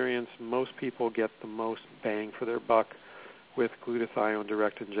experience, most people get the most bang for their buck with glutathione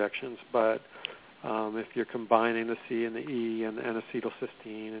direct injections, but if you're combining the C and the E and the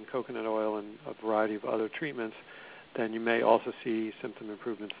N-acetylcysteine and coconut oil and a variety of other treatments, then you may also see symptom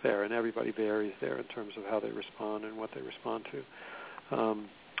improvements there, and everybody varies there in terms of how they respond and what they respond to.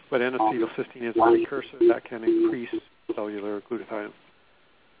 But N-acetylcysteine is a precursor that can increase cellular glutathione.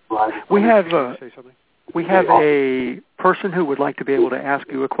 We have Say something? We have a person who would like to be able to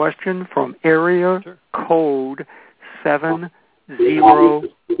ask you a question from area code 704.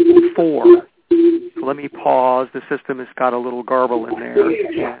 So let me pause. The system has got a little garble in there,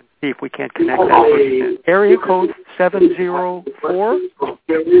 and see if we can't connect that person. Area code 704.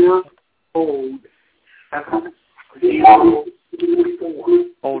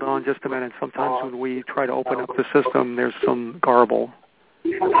 Hold on just a minute. Sometimes when we try to open up the system, there's some garble.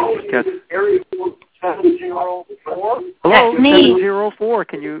 Area code 704. Hello, 704.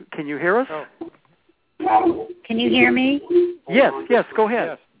 Can you hear us? Can you hear me? Yes. Go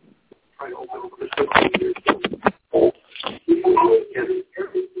ahead.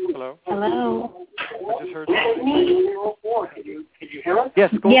 Hello. Hello. I just heard. Can you hear us?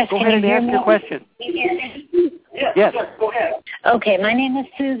 Yes. Go ahead and ask your question. Can you hear me? Yes. Go ahead. Okay, my name is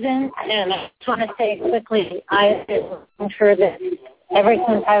Susan, and I just want to say quickly, I've been looking for this ever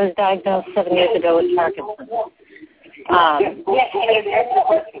since I was diagnosed 7 years ago with Parkinson's.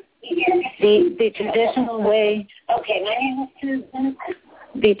 The traditional way. Okay, my name is Susan.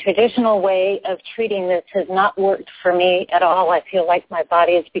 The traditional way of treating this has not worked for me at all. I feel like my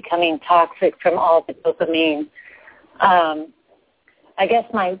body is becoming toxic from all the dopamine. I guess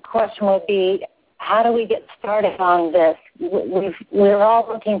my question would be, how do we get started on this? We're all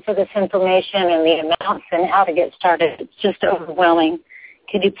looking for this information and the amounts and how to get started. It's just overwhelming.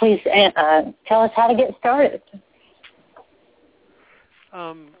 Could you please tell us how to get started?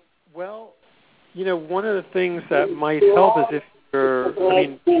 Well, one of the things that might help is if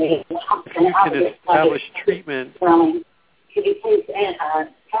if you can establish treatment. Could you please tell us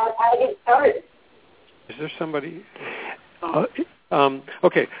how to get started? Is there somebody?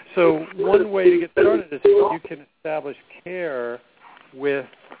 Okay, so one way to get started is if you can establish care with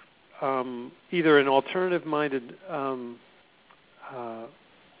either an alternative-minded,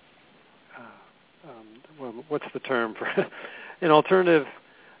 what's the term for an alternative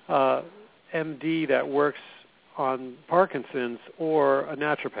MD that works on Parkinson's, or a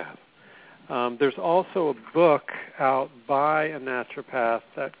naturopath. There's also a book out by a naturopath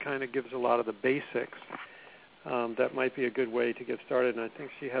that kind of gives a lot of the basics. That might be a good way to get started, and I think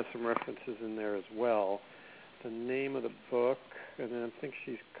she has some references in there as well. The name of the book, and then I think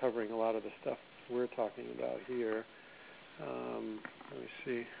she's covering a lot of the stuff we're talking about here. Let me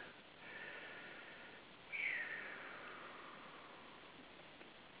see.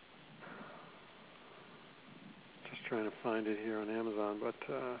 Just trying to find it here on Amazon, but...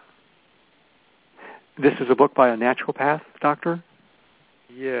 This is a book by a naturopath, doctor?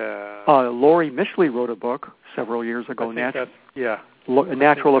 Yeah. Lori Mishley wrote a book several years ago.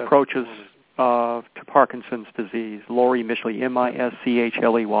 Natural Approaches to Parkinson's Disease. Lori Mishley,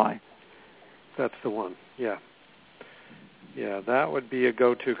 Mischley. That's the one. Yeah. Yeah, that would be a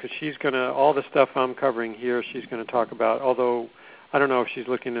go-to, because she's going to, all the stuff I'm covering here, she's going to talk about, although I don't know if she's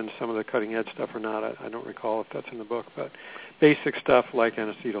looking into some of the cutting-edge stuff or not. I don't recall if that's in the book, but basic stuff like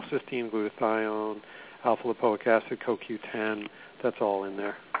N-acetylcysteine, glutathione, alpha-lipoic acid, CoQ10, that's all in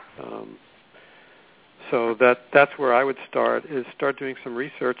there. So that's where I would start, is start doing some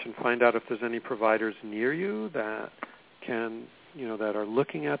research and find out if there's any providers near you that can, that are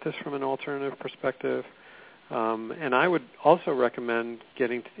looking at this from an alternative perspective. And I would also recommend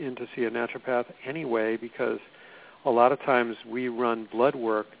getting in to see a naturopath anyway, because a lot of times we run blood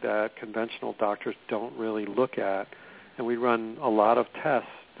work that conventional doctors don't really look at, and we run a lot of tests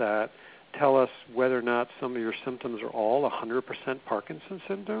that tell us whether or not some of your symptoms are all 100% Parkinson's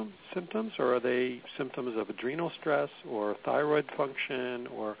symptoms, or are they symptoms of adrenal stress or thyroid function,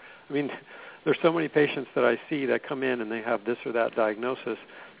 or, I mean, there's so many patients that I see that come in and they have this or that diagnosis,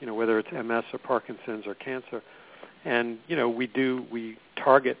 whether it's MS or Parkinson's or cancer. And, we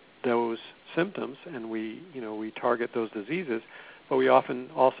target those symptoms and we target those diseases, but we often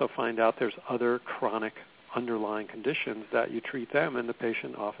also find out there's other chronic underlying conditions that you treat them and the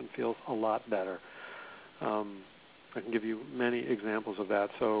patient often feels a lot better. I can give you many examples of that.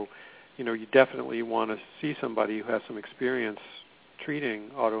 So, you definitely want to see somebody who has some experience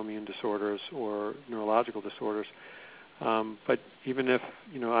treating autoimmune disorders or neurological disorders. But even if,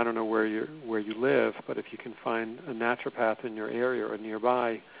 I don't know where you live, but if you can find a naturopath in your area or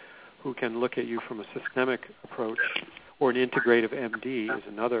nearby who can look at you from a systemic approach, or an integrative MD is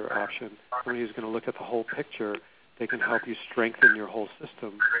another option. Somebody who's going to look at the whole picture, they can help you strengthen your whole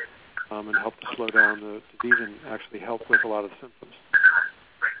system and help to slow down the disease and actually help with a lot of the symptoms.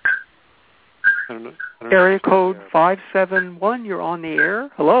 I don't know Area code 571, you're on the air.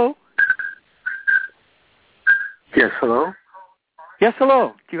 Hello? Yes, hello? Yes,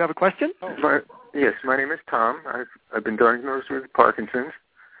 hello. Do you have a question? Yes, my name is Tom. I've been diagnosed with Parkinson's.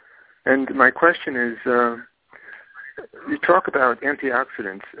 And my question is, you talk about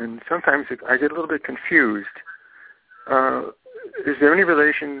antioxidants, and sometimes I get a little bit confused. Is there any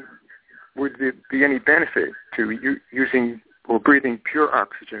relation, would there be any benefit to using or breathing pure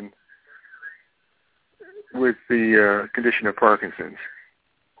oxygen with the condition of Parkinson's?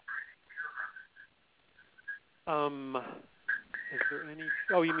 Is there any?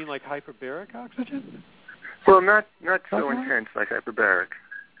 Oh, you mean like hyperbaric oxygen? Well, not so intense like hyperbaric,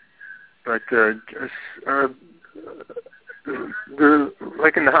 but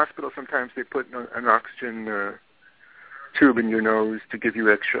like in the hospital, sometimes they put an oxygen tube in your nose to give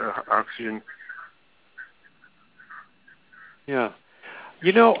you extra oxygen. Yeah,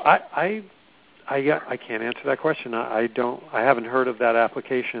 I can't answer that question. I haven't heard of that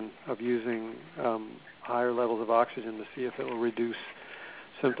application of using higher levels of oxygen to see if it will reduce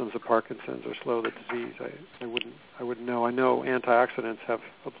symptoms of Parkinson's or slow the disease. I wouldn't know. I know antioxidants have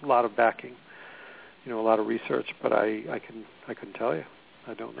a lot of backing, a lot of research, but I couldn't tell you.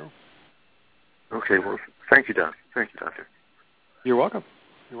 I don't know. Okay. Well, thank you, Doc. Thank you, Doctor. You're welcome.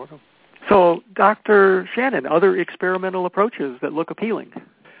 You're welcome. So, Dr. Shannon, other experimental approaches that look appealing?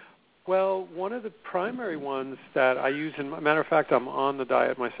 Well, one of the primary ones that I use, and matter of fact, I'm on the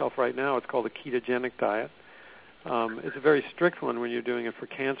diet myself right now. It's called a ketogenic diet. It's a very strict one when you're doing it for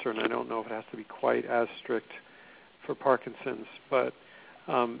cancer, and I don't know if it has to be quite as strict for Parkinson's. But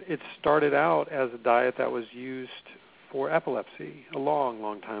it started out as a diet that was used for epilepsy a long,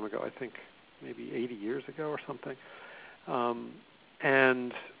 long time ago. I think maybe 80 years ago or something.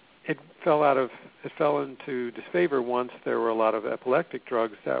 And it fell into disfavor once there were a lot of epileptic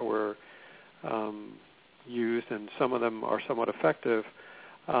drugs that were used, and some of them are somewhat effective.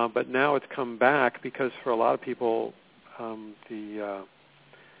 But now it's come back because for a lot of people, the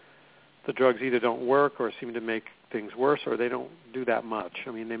drugs either don't work or seem to make things worse, or they don't do that much.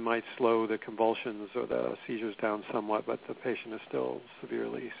 I mean, they might slow the convulsions or the seizures down somewhat, but the patient is still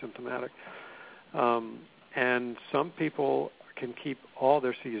severely symptomatic. And some people can keep all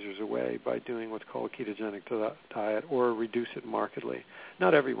their seizures away by doing what's called a ketogenic diet or reduce it markedly.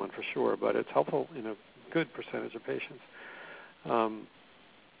 Not everyone for sure, but it's helpful in a good percentage of patients.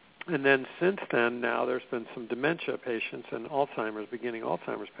 And then since then, now there's been some dementia patients and beginning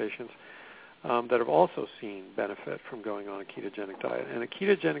Alzheimer's patients that have also seen benefit from going on a ketogenic diet. And a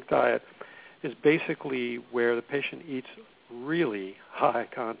ketogenic diet is basically where the patient eats really high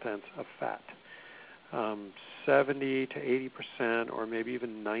contents of fat. 70 to 80% or maybe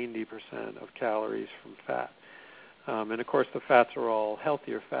even 90% of calories from fat. And of course the fats are all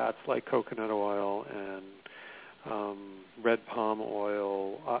healthier fats like coconut oil and red palm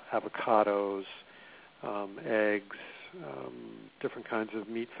oil, avocados, eggs, different kinds of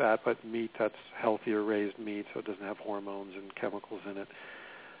meat fat, but meat that's healthier raised meat so it doesn't have hormones and chemicals in it.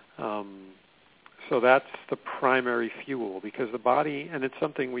 So that's the primary fuel because the body, and it's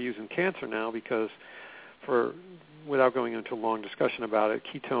something we use in cancer now because without going into a long discussion about it,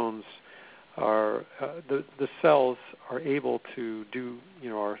 ketones are, the cells are able to do,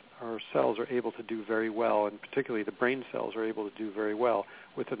 our cells are able to do very well, and particularly the brain cells are able to do very well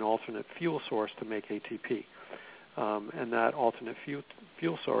with an alternate fuel source to make ATP. And that alternate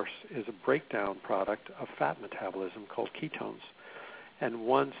fuel source is a breakdown product of fat metabolism called ketones. And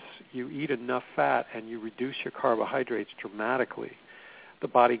once you eat enough fat and you reduce your carbohydrates dramatically, the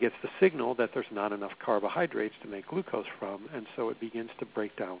body gets the signal that there's not enough carbohydrates to make glucose from, and so it begins to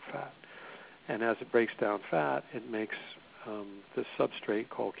break down fat. And as it breaks down fat, it makes this substrate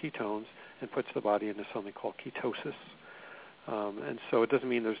called ketones and puts the body into something called ketosis. And so it doesn't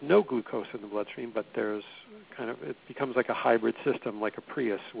mean there's no glucose in the bloodstream, but there's it becomes like a hybrid system, like a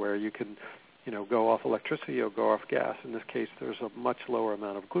Prius, where you can, go off electricity or go off gas. In this case, there's a much lower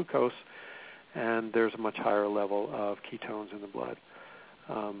amount of glucose, and there's a much higher level of ketones in the blood.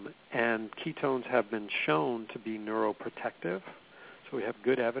 And ketones have been shown to be neuroprotective. So we have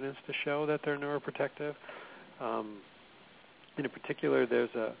good evidence to show that they're neuroprotective. In particular,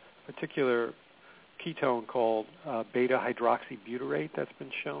 there's a particular ketone called beta-hydroxybutyrate that's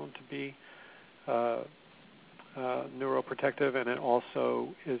been shown to be neuroprotective, and it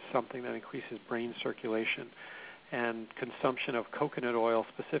also is something that increases brain circulation. And consumption of coconut oil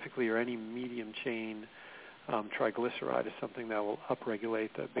specifically, or any medium-chain triglyceride, is something that will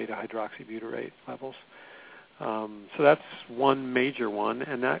upregulate the beta-hydroxybutyrate levels. So that's one major one,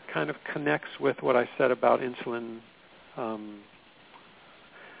 and that kind of connects with what I said about insulin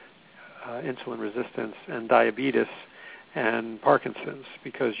resistance and diabetes and Parkinson's,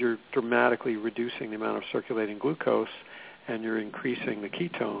 because you're dramatically reducing the amount of circulating glucose and you're increasing the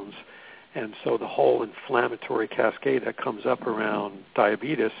ketones. And so the whole inflammatory cascade that comes up around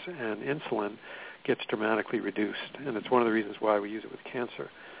diabetes and insulin gets dramatically reduced. And it's one of the reasons why we use it with cancer,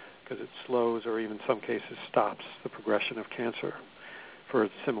 because it slows or even in some cases stops the progression of cancer for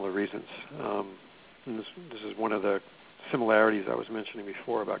similar reasons. And this is one of the similarities I was mentioning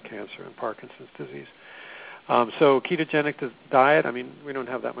before about cancer and Parkinson's disease. So ketogenic diet, we don't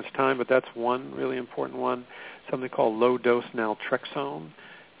have that much time, but that's one really important one. Something called low-dose naltrexone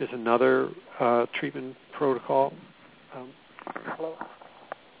is another treatment protocol. Hello?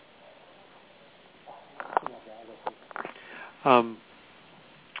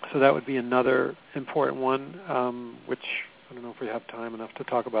 So that would be another important one, which I don't know if we have time enough to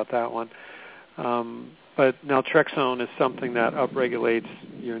talk about that one. But naltrexone is something that upregulates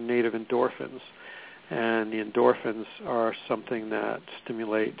your native endorphins, and the endorphins are something that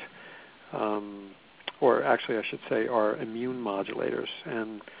stimulate, or actually I should say are immune modulators.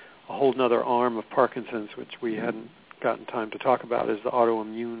 And a whole other arm of Parkinson's, which we hadn't gotten time to talk about, is the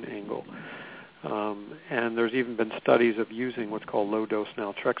autoimmune angle. And there's even been studies of using what's called low-dose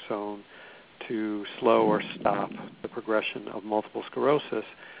naltrexone to slow or stop the progression of multiple sclerosis.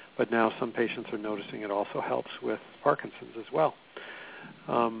 But now some patients are noticing it also helps with Parkinson's as well.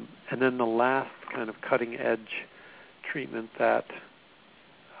 And then the last kind of cutting-edge treatment that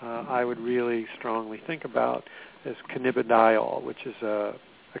I would really strongly think about is cannabidiol, which is a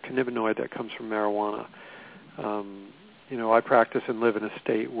cannabinoid that comes from marijuana. I practice and live in a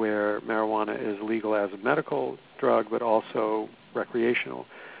state where marijuana is legal as a medical drug, but also recreational.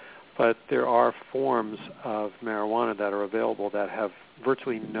 But there are forms of marijuana that are available that have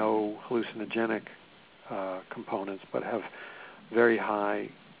virtually no hallucinogenic components, but have very high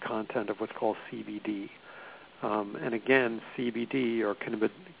content of what's called CBD. And again, CBD, or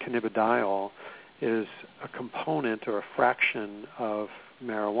cannabidiol, is a component or a fraction of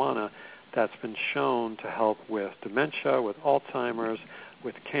marijuana that's been shown to help with dementia, with Alzheimer's,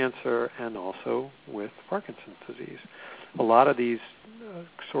 with cancer, and also with Parkinson's disease. A lot of these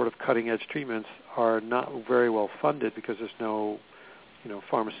sort of cutting-edge treatments are not very well funded because there's no,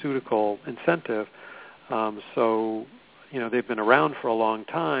 pharmaceutical incentive. So they've been around for a long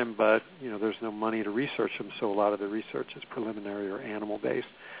time, but, there's no money to research them, so a lot of the research is preliminary or animal-based.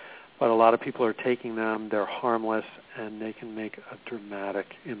 But a lot of people are taking them, they're harmless, and they can make a dramatic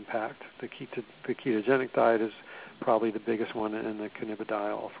impact. The ketogenic diet is probably the biggest one, and the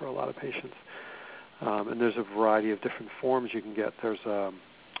cannabidiol for a lot of patients. And there's a variety of different forms you can get. There's a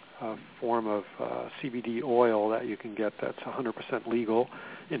form of CBD oil that you can get that's 100% legal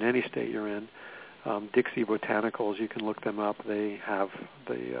in any state you're in. Dixie Botanicals, you can look them up. They have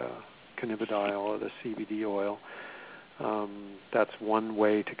the cannabidiol or the CBD oil. That's one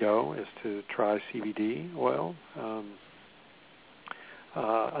way to go, is to try CBD oil.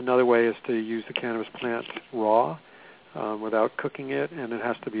 Another way is to use the cannabis plant raw without cooking it, and it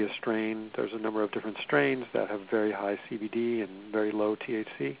has to be a strain. There's a number of different strains that have very high CBD and very low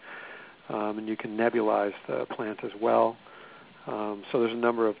THC, and you can nebulize the plant as well. So there's a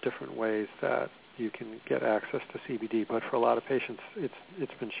number of different ways that you can get access to CBD, but for a lot of patients,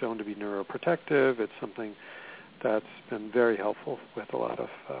 it's been shown to be neuroprotective. It's something that's been very helpful with a lot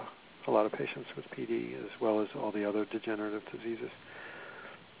of patients with PD, as well as all the other degenerative diseases.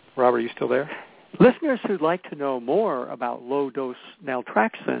 Robert, are you still there? Listeners who'd like to know more about low-dose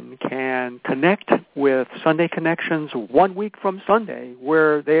naltrexone can connect with Sunday Connections 1 week from Sunday,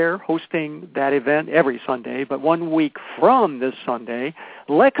 where they're hosting that event every Sunday. But 1 week from this Sunday,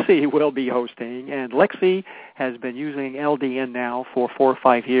 Lexi will be hosting, and Lexi has been using LDN now for 4 or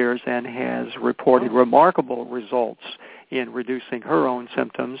 5 years and has reported remarkable results in reducing her own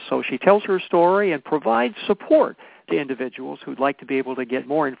symptoms. So she tells her story and provides support to individuals who'd like to be able to get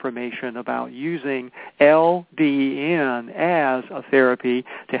more information about using LDN as a therapy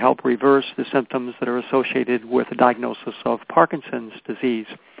to help reverse the symptoms that are associated with the diagnosis of Parkinson's disease.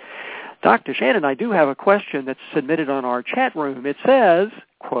 Dr. Shannon, I do have a question that's submitted on our chat room. It says,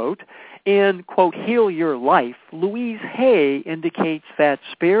 quote, in, quote, Heal Your Life, Louise Hay indicates that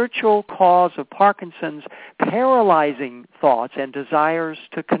spiritual cause of Parkinson's paralyzing thoughts and desires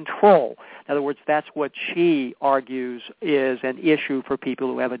to control. In other words, that's what she argues is an issue for people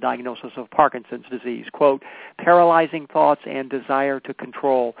who have a diagnosis of Parkinson's disease. Quote, paralyzing thoughts and desire to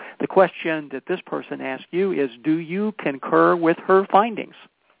control. The question that this person asked you is, do you concur with her findings?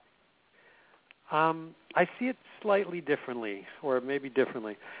 I see it slightly differently, or maybe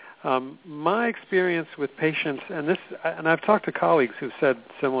differently. My experience with patients, and I've talked to colleagues who've said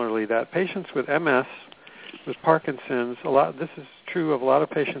similarly, that patients with MS, with Parkinson's, this is true of a lot of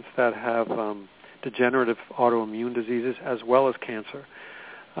patients that have degenerative autoimmune diseases as well as cancer,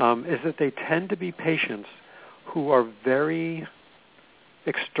 is that they tend to be patients who are very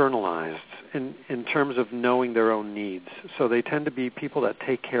externalized in terms of knowing their own needs. So they tend to be people that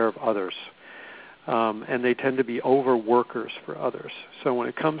take care of others. And they tend to be overworkers for others. So when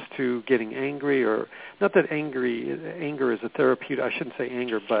it comes to getting angry, or not that anger is a therapeutic, I shouldn't say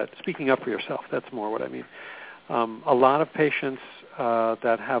anger, but speaking up for yourself, that's more what I mean. A lot of patients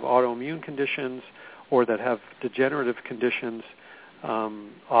that have autoimmune conditions or that have degenerative conditions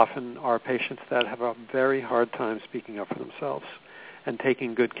often are patients that have a very hard time speaking up for themselves and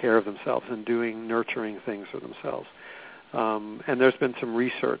taking good care of themselves and doing nurturing things for themselves. And there's been some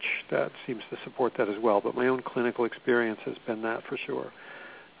research that seems to support that as well, but my own clinical experience has been that for sure,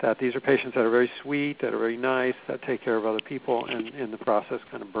 that these are patients that are very sweet, that are very nice, that take care of other people, and in the process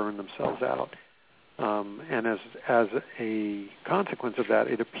kind of burn themselves out. And as a consequence of that,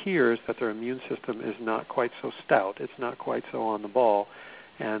 it appears that their immune system is not quite so stout, it's not quite so on the ball,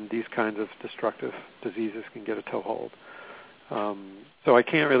 and these kinds of destructive diseases can get a toehold. So I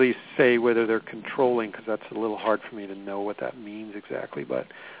can't really say whether they're controlling, because that's a little hard for me to know what that means exactly. But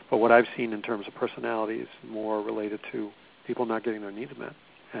what I've seen in terms of personality is more related to people not getting their needs met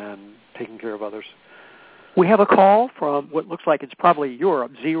and taking care of others. We have a call from what looks like it's probably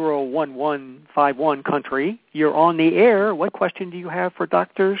Europe, 01151 country. You're on the air. What question do you have for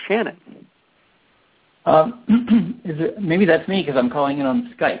Dr. Shannon? Maybe that's me because I'm calling in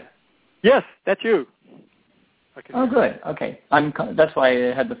on Skype. Yes, that's you. Oh, good. Okay. That's why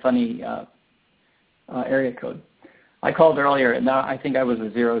I had the funny area code. I called earlier, and now I think I was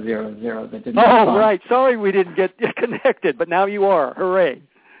a 000 that didn't respond. Oh, right. Sorry we didn't get connected, but now you are. Hooray.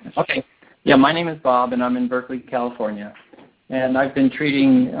 Okay. Yeah, my name is Bob, and I'm in Berkeley, California. And I've been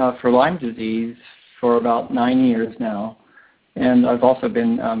treating for Lyme disease for about 9 years now. And I've also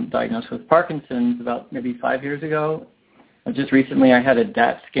been diagnosed with Parkinson's about maybe 5 years ago. Just recently I had a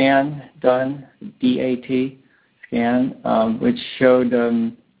DAT scan done, DAT scan, which showed,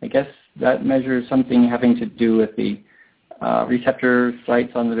 I guess that measures something having to do with the receptor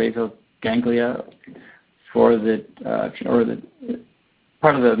sites on the basal ganglia for the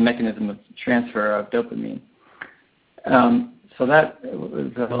part of the mechanism of transfer of dopamine. So that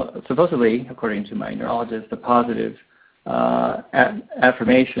was supposedly, according to my neurologist, a positive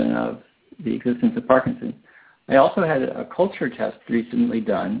affirmation of the existence of Parkinson's. I also had a culture test recently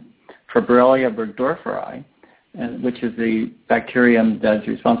done for Borrelia burgdorferi, which is the bacterium that is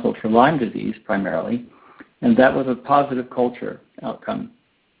responsible for Lyme disease primarily, and that was a positive culture outcome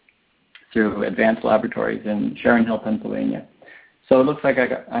through advanced laboratories in Sharon Hill, Pennsylvania. So it looks like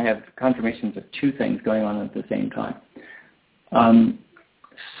I have confirmations of two things going on at the same time.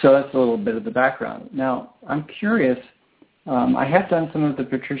 So that's a little bit of the background. Now, I'm curious. I have done some of the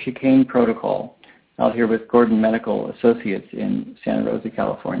Patricia Kane protocol out here with Gordon Medical Associates in Santa Rosa,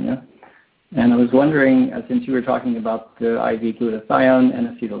 California. And I was wondering, since you were talking about the IV glutathione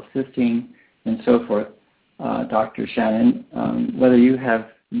and acetylcysteine and so forth, Dr. Shannon, whether you have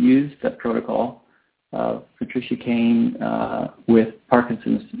used that protocol of Patricia Kane with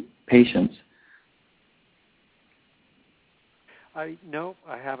Parkinson's patients. No,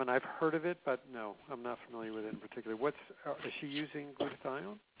 I haven't. I've heard of it, but no, I'm not familiar with it in particular. Is she using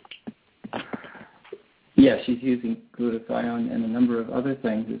glutathione? she's using glutathione and a number of other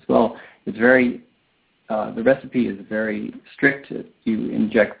things as well. It's very, the recipe is very strict. You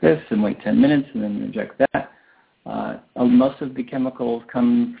inject this and wait 10 minutes and then you inject that. Most of the chemicals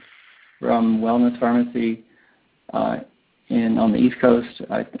come from Wellness Pharmacy on the East Coast.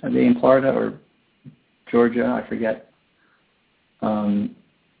 Are they in Florida or Georgia? I forget. And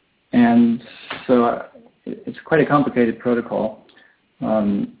so it's quite a complicated protocol.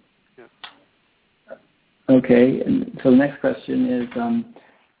 Okay, and so the next question is,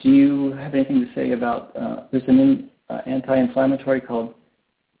 do you have anything to say about, there's an anti-inflammatory called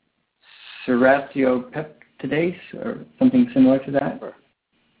serratiopeptidase or something similar to that? Sure.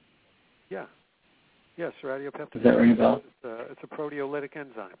 Yeah, serratiopeptidase. Does that ring a bell? It's a proteolytic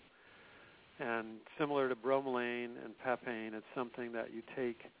enzyme. And similar to bromelain and papain, it's something that you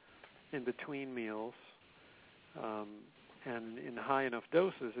take in between meals. And in high enough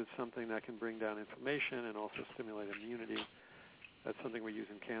doses, it's something that can bring down inflammation and also stimulate immunity. That's something we use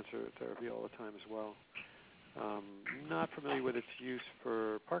in cancer therapy all the time as well. Not familiar with its use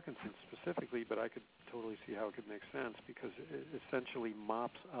for Parkinson's specifically, but I could totally see how it could make sense because it essentially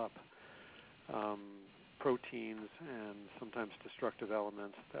mops up proteins and sometimes destructive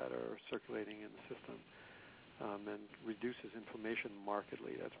elements that are circulating in the system and reduces inflammation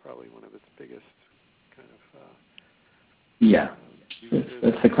markedly. That's probably one of its biggest kind of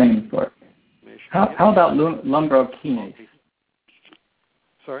that's the claim for it. How about lumbrokinase?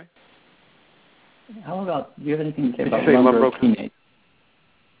 Sorry? How about, do you have anything to say about lumbrokinase?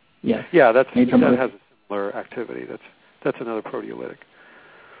 Yes. Yeah, that has a similar activity. That's another proteolytic.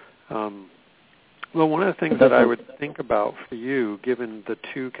 Well, one of the things that I would think about for you, given the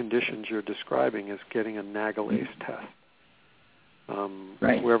two conditions you're describing, is getting a nagalase test.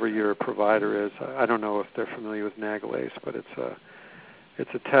 Right. Whoever your provider is, I don't know if they're familiar with nagalase, but it's a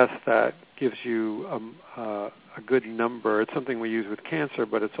test that gives you a good number. It's something we use with cancer,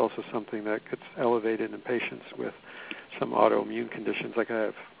 but it's also something that gets elevated in patients with some autoimmune conditions. Like I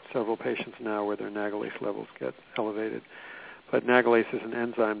have several patients now where their nagalase levels get elevated. But nagalase is an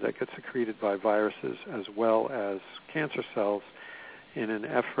enzyme that gets secreted by viruses as well as cancer cells in an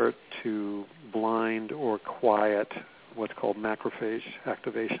effort to blind or quiet what's called macrophage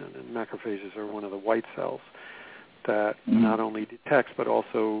activation. And macrophages are one of the white cells that not only detects but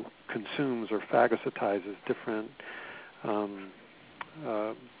also consumes or phagocytizes different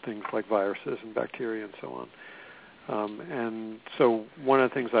things like viruses and bacteria and so on. And so one of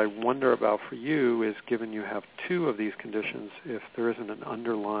the things I wonder about for you is, given you have two of these conditions, if there isn't an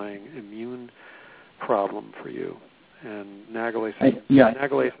underlying immune problem for you. And nagalase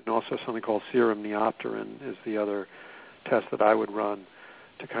and also something called serum neopterin is the other test that I would run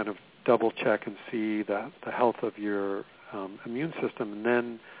to kind of double check and see the health of your immune system. And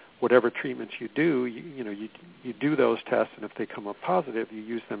then whatever treatments you do, you do those tests, and if they come up positive, you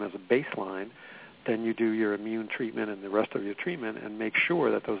use them as a baseline. Then you do your immune treatment and the rest of your treatment and make sure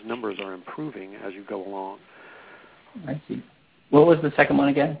that those numbers are improving as you go along. I see. What was the second one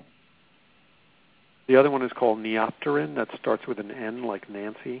again? The other one is called neopterin. That starts with an N, like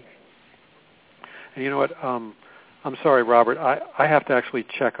Nancy. And you know what? I'm sorry, Robert. I have to actually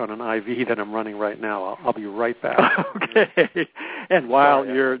check on an IV that I'm running right now. I'll be right back. Okay. And while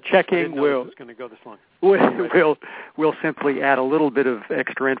you're checking, we'll going to go this long. We'll simply add a little bit of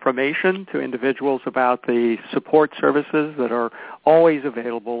extra information to individuals about the support services that are always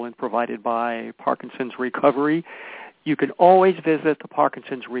available and provided by Parkinson's Recovery. You can always visit the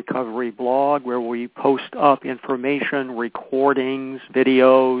Parkinson's Recovery blog, where we post up information, recordings,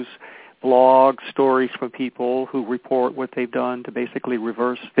 videos, blogs, stories from people who report what they've done to basically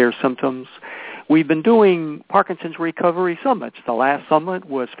reverse their symptoms. We've been doing Parkinson's Recovery Summits. The last summit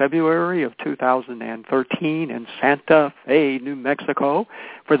was February of 2013 in Santa Fe, New Mexico.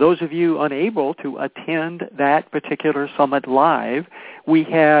 For those of you unable to attend that particular summit live, we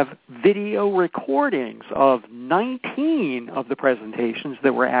have video recordings of 19 of the presentations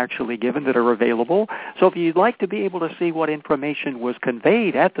that were actually given that are available. So if you'd like to be able to see what information was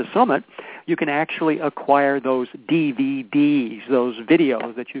conveyed at the summit, you can actually acquire those DVDs, those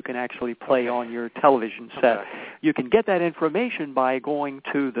videos that you can actually play on your television set. Okay. You can get that information by going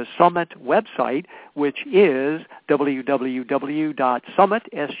to the Summit website, which is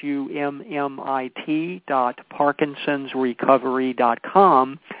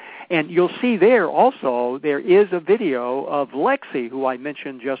www.summit.parkinsonsrecovery.com. And you'll see there also, there is a video of Lexi, who I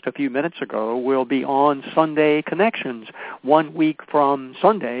mentioned just a few minutes ago, will be on Sunday Connections 1 week from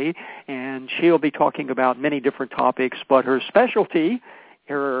Sunday, and she'll be talking about many different topics, but her specialty,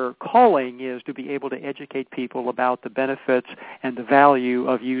 her calling is to be able to educate people about the benefits and the value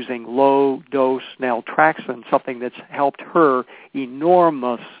of using low-dose naltrexone, something that's helped her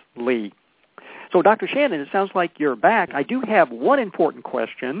enormously. So, Dr. Shannon, it sounds like you're back. I do have one important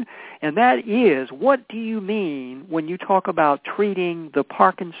question, and that is, what do you mean when you talk about treating the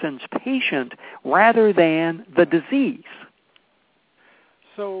Parkinson's patient rather than the disease?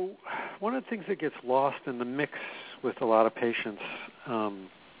 So one of the things that gets lost in the mix with a lot of patients,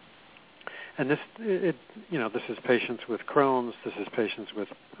 and this is patients with Crohn's, this is patients with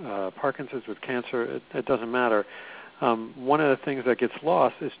Parkinson's, with cancer, it doesn't matter. One of the things that gets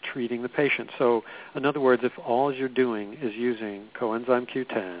lost is treating the patient. So, in other words, if all you're doing is using coenzyme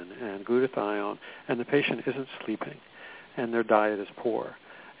Q10 and glutathione, and the patient isn't sleeping, and their diet is poor,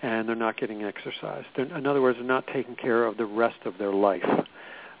 and they're not getting exercise, in other words, they're not taking care of the rest of their life,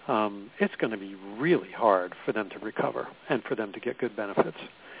 it's going to be really hard for them to recover and for them to get good benefits.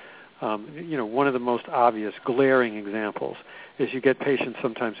 One of the most obvious, glaring examples is you get patients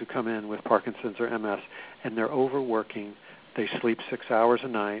sometimes who come in with Parkinson's or MS, and they're overworking, they sleep 6 hours a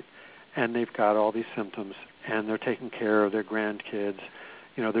night, and they've got all these symptoms, and they're taking care of their grandkids.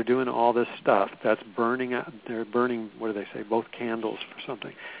 They're doing all this stuff that's burning out, they're burning, both candles for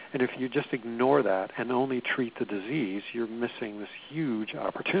something. And if you just ignore that and only treat the disease, you're missing this huge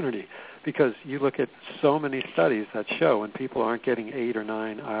opportunity, because you look at so many studies that show when people aren't getting 8 or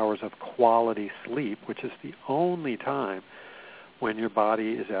 9 hours of quality sleep, which is the only time when your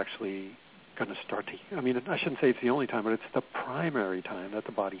body is actually going to start to, I shouldn't say it's the only time, but it's the primary time that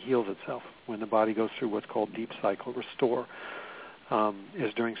the body heals itself, when the body goes through what's called deep cycle restore,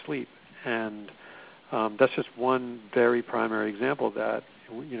 is during sleep. And that's just one very primary example that,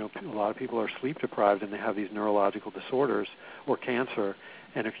 a lot of people are sleep deprived and they have these neurological disorders or cancer,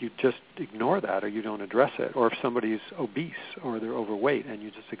 and if you just ignore that or you don't address it, or if somebody's obese or they're overweight and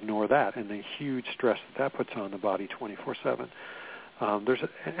you just ignore that and the huge stress that puts on the body 24/7,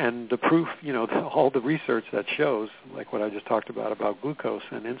 and the proof, all the research that shows, like what I just talked about glucose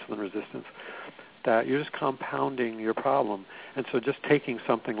and insulin resistance, that you're just compounding your problem. And so just taking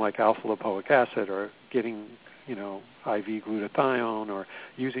something like alpha-lipoic acid or getting, IV glutathione or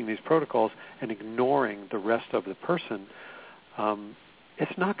using these protocols and ignoring the rest of the person,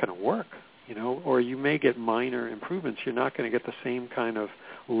 it's not going to work, or you may get minor improvements. You're not going to get the same kind of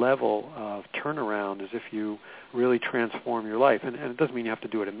level of turnaround as if you really transform your life. And it doesn't mean you have to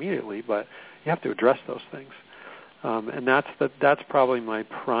do it immediately, but you have to address those things. And that's probably my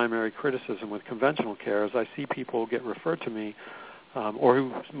primary criticism with conventional care, is I see people get referred to me, or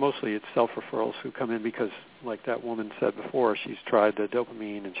who mostly it's self-referrals who come in because, like that woman said before, she's tried the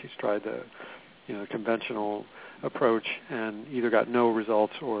dopamine and she's tried the conventional approach and either got no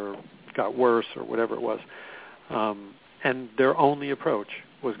results or got worse or whatever it was. And their only approach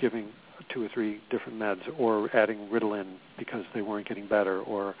was giving 2 or 3 different meds or adding Ritalin because they weren't getting better,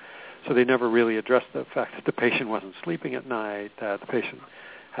 or so they never really addressed the fact that the patient wasn't sleeping at night, that the patient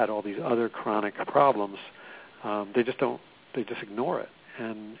had all these other chronic problems. They just ignore it.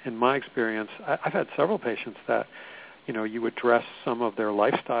 And in my experience, I've had several patients that, you address some of their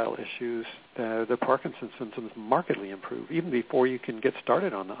lifestyle issues, the Parkinson's symptoms markedly improve, even before you can get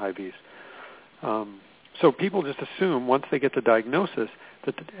started on the IVs. So people just assume once they get the diagnosis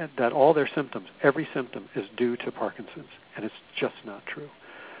that all their symptoms, every symptom is due to Parkinson's, and it's just not true.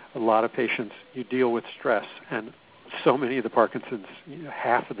 A lot of patients, you deal with stress, and so many of the Parkinson's,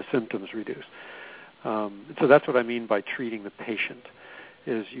 half of the symptoms reduce. So that's what I mean by treating the patient,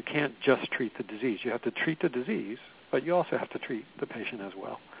 is you can't just treat the disease. You have to treat the disease, but you also have to treat the patient as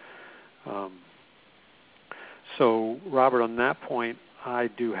well. So, Robert, on that point, I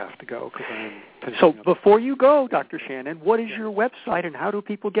do have to go because I'm finishing So up. before you go, Dr. Shannon, what is your website and how do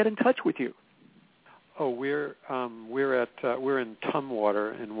people get in touch with you? Oh, we're in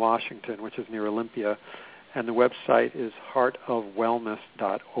Tumwater in Washington, which is near Olympia, and the website is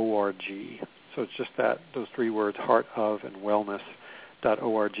heartofwellness.org. So it's just those 3 words, heart of and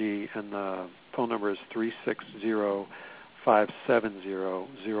wellness.org, and the phone number is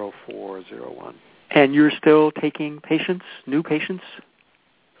 360-570-0401. And you're still taking patients, new patients?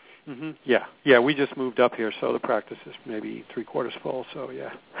 Mm-hmm. Yeah. We just moved up here, so the practice is maybe 3/4 full. So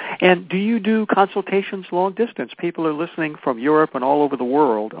yeah. And do you do consultations long distance? People are listening from Europe and all over the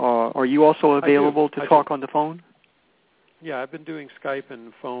world. Are you also available to talk on the phone? Yeah, I've been doing Skype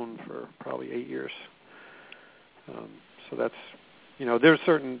and phone for probably 8 years. So that's, there's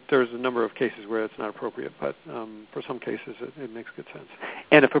a number of cases where it's not appropriate, but for some cases it makes good sense.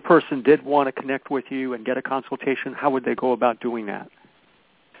 And if a person did want to connect with you and get a consultation, how would they go about doing that?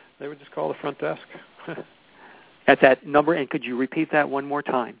 They would just call the front desk. At that number, and could you repeat that one more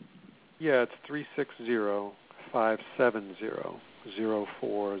time? Yeah, it's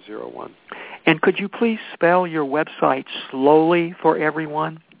 360-570-0401. And could you please spell your website slowly for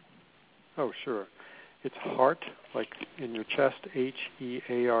everyone? Oh, sure. It's heart, like in your chest,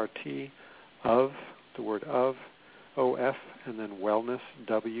 H-E-A-R-T, of, the word of, O-F, and then wellness,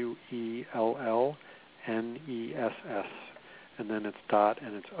 W-E-L-L-N-E-S-S. And then it's dot,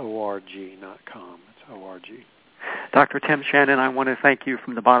 and it's O-R-G, not com. It's O-R-G. Dr. Tim Shannon, I want to thank you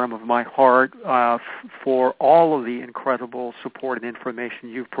from the bottom of my heart for all of the incredible support and information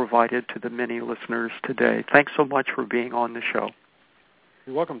you've provided to the many listeners today. Thanks so much for being on the show.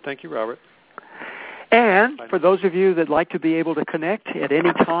 You're welcome. Thank you, Robert. And for those of you that like to be able to connect at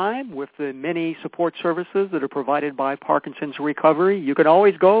any time with the many support services that are provided by Parkinson's Recovery, you can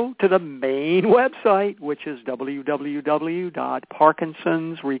always go to the main website, which is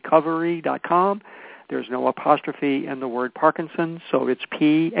www.parkinsonsrecovery.com. There's no apostrophe in the word Parkinson's, so it's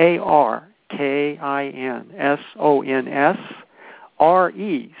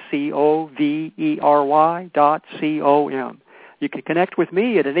PARKINSONSRECOVERY.com. You can connect with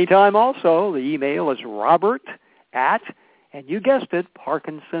me at any time also. The email is robert@, and you guessed it,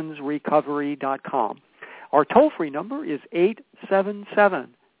 parkinsonsrecovery.com. Our toll-free number is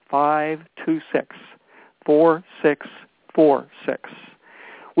 877-526-4646.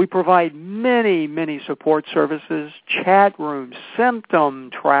 We provide many, many support services, chat rooms, symptom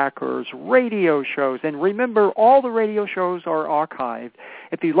trackers, radio shows. And remember, all the radio shows are archived.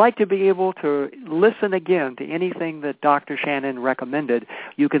 If you'd like to be able to listen again to anything that Dr. Shannon recommended,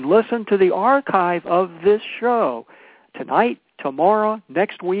 you can listen to the archive of this show tonight, tomorrow,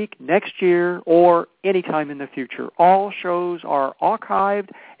 next week, next year, or anytime in the future. All shows are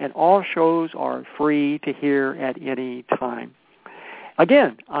archived, and all shows are free to hear at any time.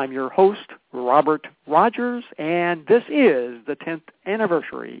 Again, I'm your host, Robert Rogers, and this is the 10th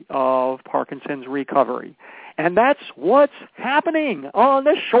anniversary of Parkinson's Recovery. And that's what's happening on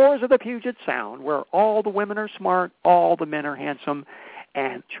the shores of the Puget Sound, where all the women are smart, all the men are handsome,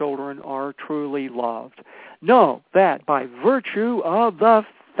 and children are truly loved. Know that by virtue of the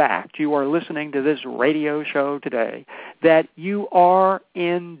fact you are listening to this radio show today, that you are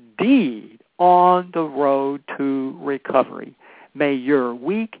indeed on the road to recovery. May your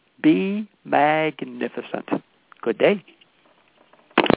week be magnificent. Good day.